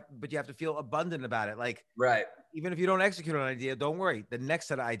 but you have to feel abundant about it. Like, right. Even if you don't execute an idea, don't worry. The next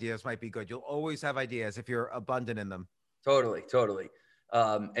set of ideas might be good. You'll always have ideas if you're abundant in them. Totally.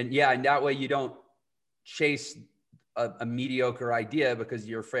 And that way you don't chase a mediocre idea because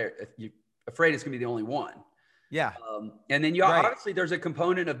you're afraid it's going to be the only one. Yeah. And then obviously there's a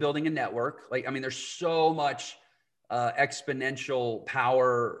component of building a network. Like, I mean, there's so much exponential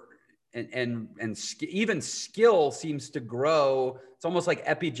power and even skill seems to grow. It's almost like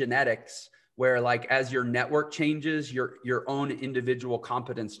epigenetics, where like as your network changes, your own individual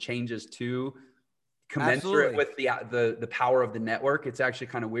competence changes too, commensurate with the power of the network. It's actually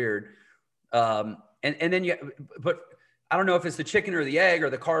kind of weird. And then but I don't know if it's the chicken or the egg or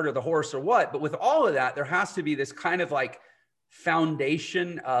the cart or the horse or what, but with all of that, there has to be this kind of like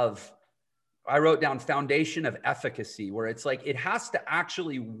foundation of, I wrote down foundation of efficacy, where it's like, it has to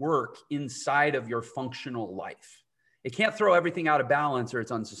actually work inside of your functional life. it can't throw everything out of balance or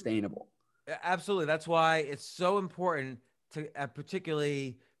it's unsustainable. Absolutely. That's why it's so important to,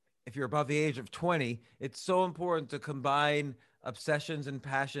 particularly if you're above the age of 20, it's so important to combine obsessions and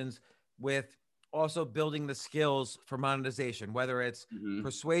passions with also building the skills for monetization, whether it's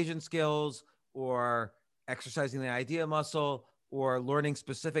persuasion skills or exercising the idea muscle or learning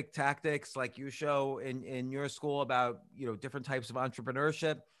specific tactics like you show in your school about, different types of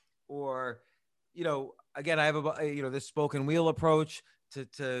entrepreneurship, or, again, I have this spoken wheel approach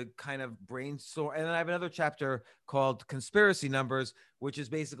to kind of brainstorm. And then I have another chapter called Conspiracy Numbers, which is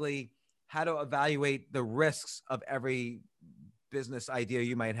basically how to evaluate the risks of every business idea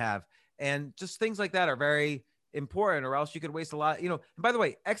you might have. And just things like that are very important, or else you could waste a lot, and by the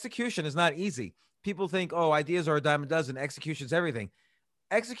way, execution is not easy. People think, oh, ideas are a dime a dozen, execution's everything.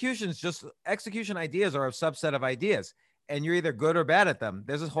 Execution ideas are a subset of ideas, and you're either good or bad at them.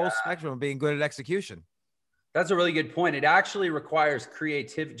 There's a whole spectrum of being good at execution. That's a really good point. It actually requires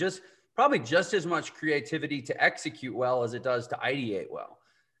creativity, probably just as much creativity to execute well as it does to ideate well.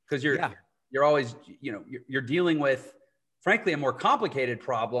 Because you're always, you're dealing with, frankly, a more complicated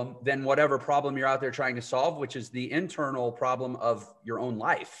problem than whatever problem you're out there trying to solve, which is the internal problem of your own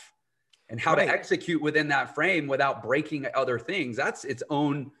life and how to execute within that frame without breaking other things. That's its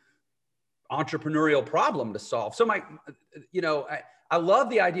own entrepreneurial problem to solve. So I love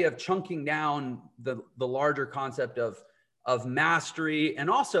the idea of chunking down the larger concept of mastery, and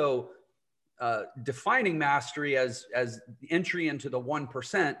also defining mastery as the entry into the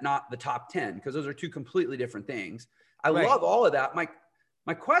 1%, not the top 10, because those are two completely different things. I love all of that.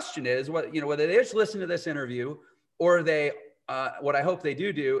 My question is, whether they just listen to this interview or they, what I hope they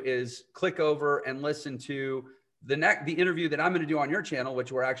do is click over and listen to the interview that I'm going to do on your channel,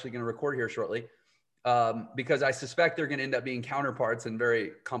 which we're actually going to record here shortly. Because I suspect they're going to end up being counterparts in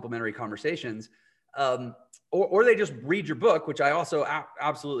very complementary conversations, or they just read your book, which I also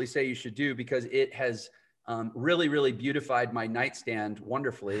absolutely say you should do, because it has really, really beautified my nightstand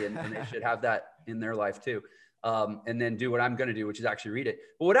wonderfully, and they should have that in their life too. And then do what I'm going to do, which is actually read it.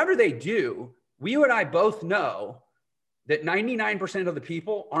 But whatever they do, you and I both know that 99% of the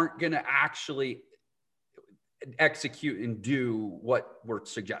people aren't going to actually execute and do what we're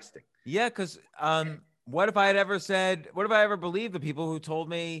suggesting. Yeah, because what if I ever believed the people who told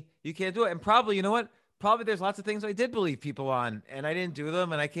me you can't do it? And probably, you know what? Probably there's lots of things I did believe people on, and I didn't do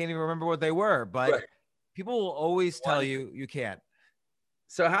them, and I can't even remember what they were. But people will always tell you can't.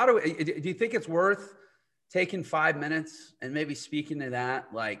 So do you think it's worth taking 5 minutes and maybe speaking to that?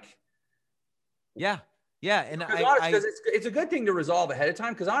 Yeah. And because it's a good thing to resolve ahead of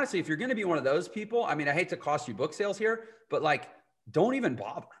time. Because honestly, if you're going to be one of those people, I hate to cost you book sales here, but don't even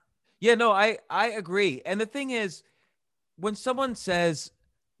bother. Yeah, no, I agree. And the thing is, when someone says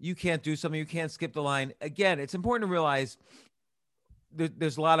you can't do something, you can't skip the line, again, it's important to realize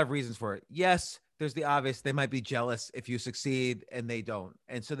there's a lot of reasons for it. Yes, there's the obvious. They might be jealous if you succeed and they don't.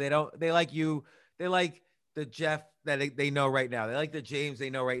 And so they like you. They like the Jeff that they know right now. They like the James they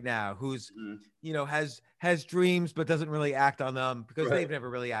know right now, who's, has dreams, but doesn't really act on them because they've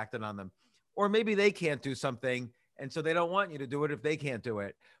never really acted on them. Or maybe they can't do something, and so they don't want you to do it if they can't do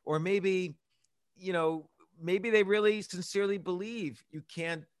it. Or maybe, maybe they really sincerely believe you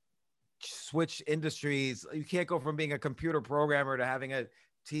can't switch industries. You can't go from being a computer programmer to having a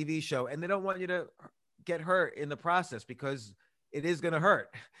TV show, and they don't want you to get hurt in the process, because it is going to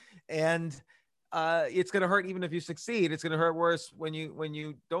hurt. And it's going to hurt even if you succeed. It's going to hurt worse when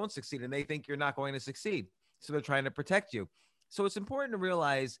you don't succeed, and they think you're not going to succeed. So they're trying to protect you. So it's important to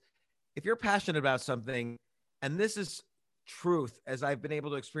realize, if you're passionate about something, and this is truth, as I've been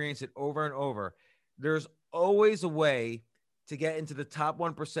able to experience it over and over, there's always a way to get into the top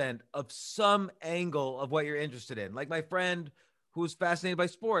 1% of some angle of what you're interested in. Like my friend who's fascinated by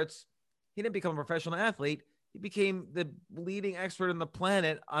sports, he didn't become a professional athlete. He became the leading expert on the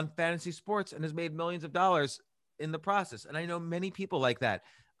planet on fantasy sports and has made millions of dollars in the process. And I know many people like that.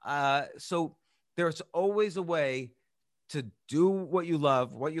 So there's always a way to do what you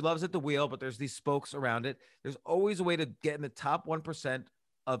love. What you love is at the wheel, but there's these spokes around it. There's always a way to get in the top 1%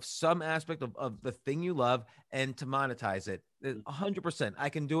 of some aspect of the thing you love and to monetize it. 100%. I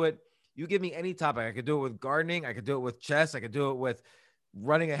can do it. You give me any topic. I could do it with gardening. I could do it with chess. I could do it with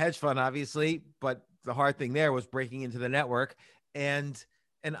running a hedge fund, obviously, but the hard thing there was breaking into the network, and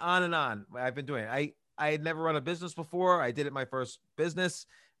on and on. I've been doing it. I had never run a business before. I did it my first business,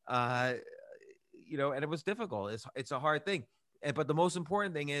 and it was difficult. It's a hard thing. But the most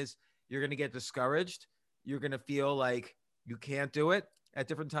important thing is you're going to get discouraged. You're going to feel like you can't do it at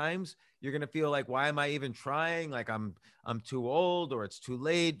different times. You're going to feel like, why am I even trying? Like I'm too old, or it's too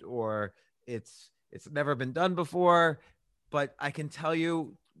late, or it's It's never been done before, but I can tell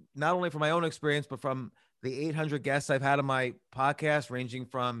you, not only from my own experience, but from the 800 guests I've had on my podcast, ranging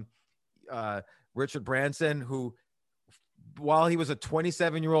from Richard Branson, who, while he was a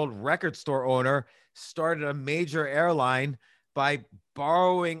 27-year-old record store owner, started a major airline by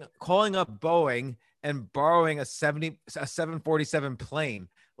calling up Boeing and borrowing a 747 plane.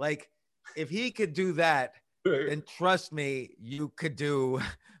 Like, if he could do that, then trust me, you could do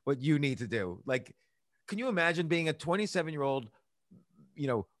what you need to do. Like, can you imagine being a 27-year-old,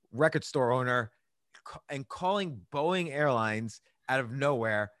 record store owner and calling Boeing Airlines out of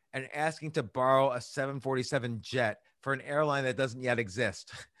nowhere and asking to borrow a 747 jet for an airline that doesn't yet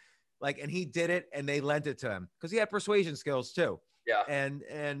exist? And he did it, and they lent it to him because he had persuasion skills too. Yeah.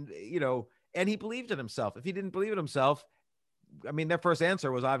 And he believed in himself. If he didn't believe in himself, I mean, their first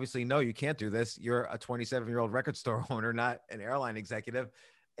answer was obviously, no, you can't do this. You're a 27-year-old record store owner, not an airline executive.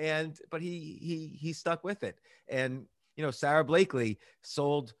 But he stuck with it. And, Sarah Blakely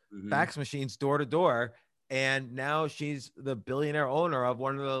sold fax machines door to door, and now she's the billionaire owner of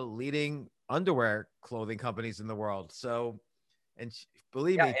one of the leading underwear clothing companies in the world. So, and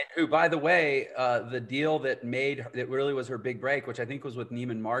believe me, and who, by the way, the deal that really was her big break, which I think was with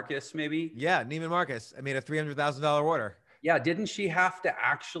Neiman Marcus, maybe. Yeah, Neiman Marcus. I made a $300,000 order. Yeah, didn't she have to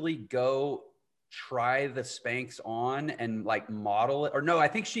actually go try the Spanx on and model it? Or no, I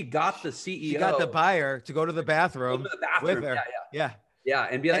think she got the CEO. She got the buyer to go to the bathroom, with her. Yeah.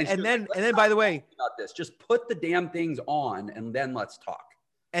 And be like, and then by the way, about this, just put the damn things on and then let's talk.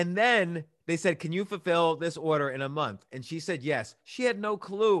 And then they said, can you fulfill this order in a month? And she said yes. She had no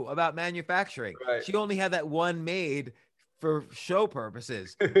clue about manufacturing. Right. She only had that one made for show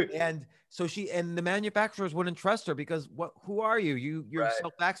purposes. And so the manufacturers wouldn't trust her because who are you? You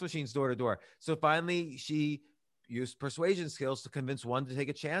sell fax machines door to door. So finally she used persuasion skills to convince one to take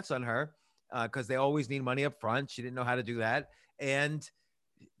a chance on her, because they always need money up front. She didn't know how to do that. And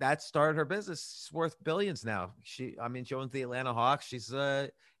that started her business. It's worth billions now. She owns the Atlanta Hawks.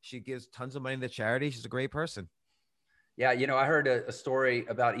 She gives tons of money to charity. She's a great person. Yeah. I heard a story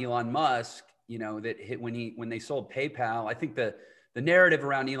about Elon Musk, that when they sold PayPal. I think the narrative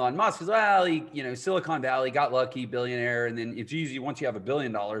around Elon Musk is, Silicon Valley, got lucky, billionaire. And then it's easy once you have $1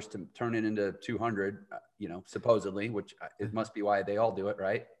 billion to turn it into 200, supposedly, which it must be why they all do it.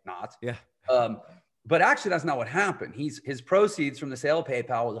 Right. Not. Yeah. But actually that's not what happened. His proceeds from the sale of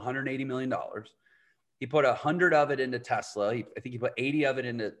PayPal was $180 million. He put 100 of it into Tesla. I think he put 80 of it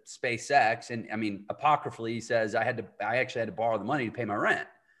into SpaceX. And apocryphally, he says, I actually had to borrow the money to pay my rent.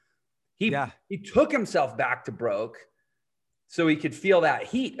 He took himself back to broke so he could feel that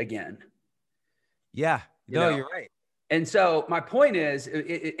heat again. Yeah, you're right. And so my point is,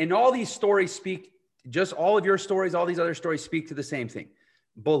 and all these stories all of your stories, all these other stories speak to the same thing.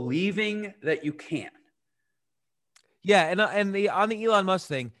 Believing that you can. Yeah. And on the Elon Musk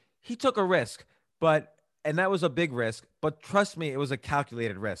thing, he took a risk, and that was a big risk, but trust me, it was a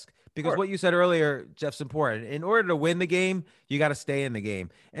calculated risk. Because what you said earlier, Jeff's important. In order to win the game, you got to stay in the game.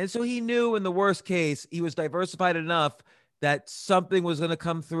 And so he knew in the worst case, he was diversified enough that something was going to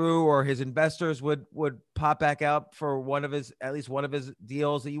come through, or his investors would pop back out for at least one of his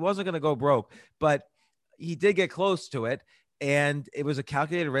deals. He wasn't going to go broke, but he did get close to it. And it was a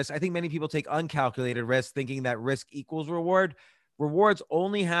calculated risk. I think many people take uncalculated risk thinking that risk equals reward. Rewards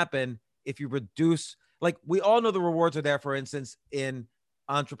only happen if you reduce, we all know the rewards are there, for instance, in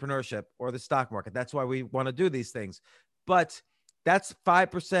entrepreneurship or the stock market. That's why we want to do these things. But that's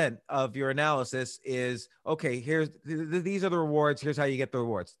 5% of your analysis is, okay, these are the rewards. Here's how you get the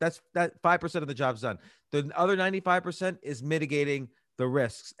rewards. That 5% of the job's done. The other 95% is mitigating the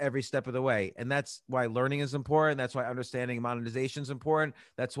risks every step of the way. And that's why learning is important. That's why understanding monetization is important.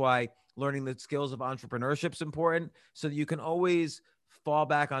 That's why learning the skills of entrepreneurship is important, so that you can always fall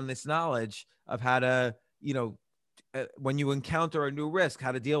back on this knowledge of how to, when you encounter a new risk,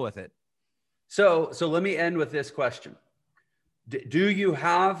 how to deal with it. So let me end with this question. Do you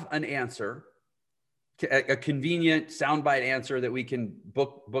have an answer, a convenient soundbite answer that we can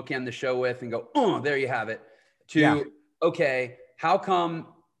bookend the show with and go, oh, there you have it, okay, how come,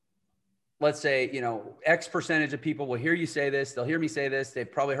 let's say, X percentage of people will hear you say this. They'll hear me say this.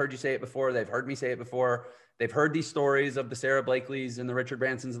 They've probably heard you say it before. They've heard me say it before. They've heard these stories of the Sarah Blakeleys and the Richard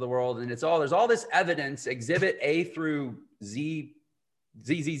Bransons of the world. And there's all this evidence, exhibit A through Z.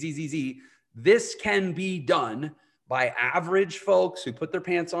 This can be done by average folks who put their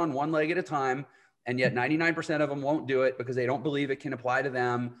pants on one leg at a time. And yet 99% of them won't do it because they don't believe it can apply to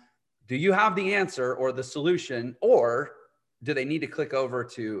them. Do you have the answer or the solution, or do they need to click over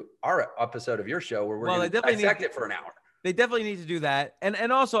to our episode of your show where we're going to dissect it for an hour? They definitely need to do that.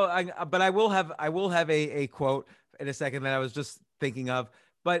 And also, I will have a quote in a second that I was just thinking of.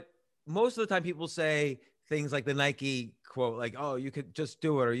 But most of the time people say things like the Nike quote, like, oh, you could just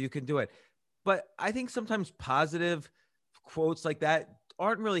do it, or you can do it. But I think sometimes positive quotes like that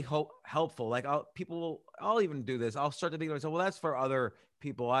aren't really helpful. Like I'll even do this. I'll start to think to myself, well, that's for other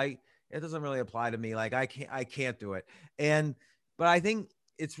people. It doesn't really apply to me. Like I can't do it. But I think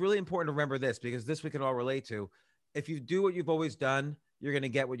it's really important to remember this, because this we can all relate to. If you do what you've always done, you're going to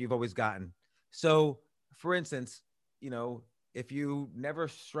get what you've always gotten. So for instance, if you never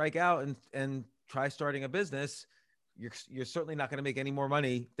strike out and try starting a business, you're certainly not going to make any more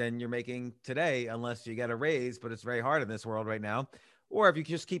money than you're making today unless you get a raise, but it's very hard in this world right now. Or if you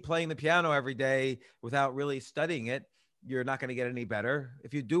just keep playing the piano every day without really studying it, you're not going to get any better.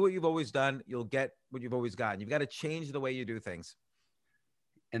 If you do what you've always done, you'll get what you've always gotten. You've got to change the way you do things.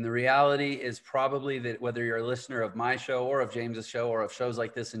 And the reality is probably that whether you're a listener of my show or of James's show or of shows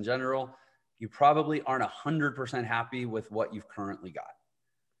like this in general, you probably aren't 100% happy with what you've currently got.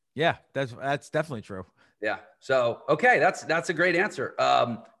 Yeah, that's definitely true. Yeah. So, okay. That's a great answer.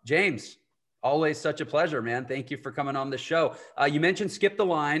 James, always such a pleasure, man. Thank you for coming on the show. You mentioned Skip the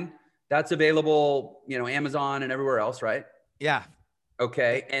Line. That's available, Amazon and everywhere else, right? Yeah.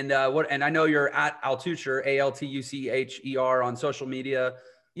 Okay. And and I know you're at Altucher, ALTUCHER on social media.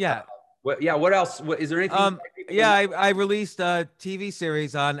 Yeah. What else? Is there anything? I released a TV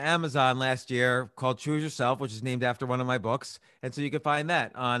series on Amazon last year called Choose Yourself, which is named after one of my books. And so you can find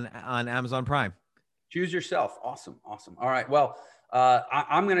that on Amazon Prime. Choose Yourself. Awesome. All right. Well,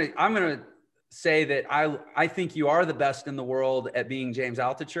 I'm going to say that I think you are the best in the world at being James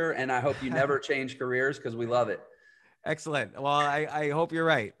Altucher, and I hope you never change careers, because we love it. Excellent. Well, I hope you're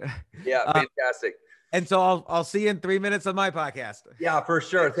right. Yeah. Fantastic. And so I'll see you in 3 minutes on my podcast. Yeah, for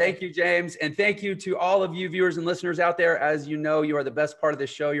sure. Thank you, James. And thank you to all of you viewers and listeners out there. As you know, you are the best part of this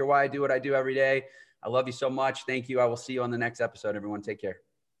show. You're why I do what I do every day. I love you so much. Thank you. I will see you on the next episode, everyone. Take care.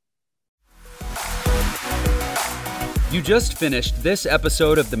 You just finished this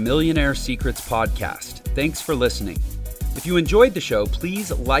episode of the Millionaire Secrets podcast. Thanks for listening. If you enjoyed the show,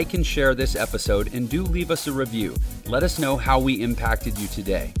 please like and share this episode, and do leave us a review. Let us know how we impacted you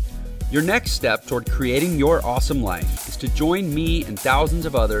today. Your next step toward creating your awesome life is to join me and thousands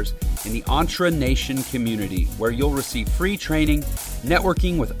of others in the Entre Nation community, where you'll receive free training,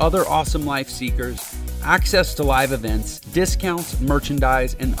 networking with other awesome life seekers, access to live events, discounts,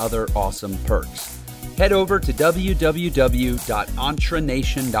 merchandise, and other awesome perks. Head over to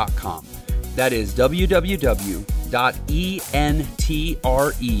www.entrenation.com. That is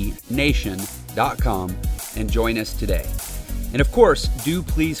www.entrenation.com, and join us today. And of course, do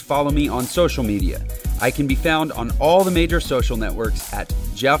please follow me on social media. I can be found on all the major social networks at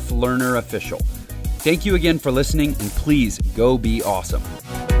Jeff Lerner Official. Thank you again for listening, and please go be awesome.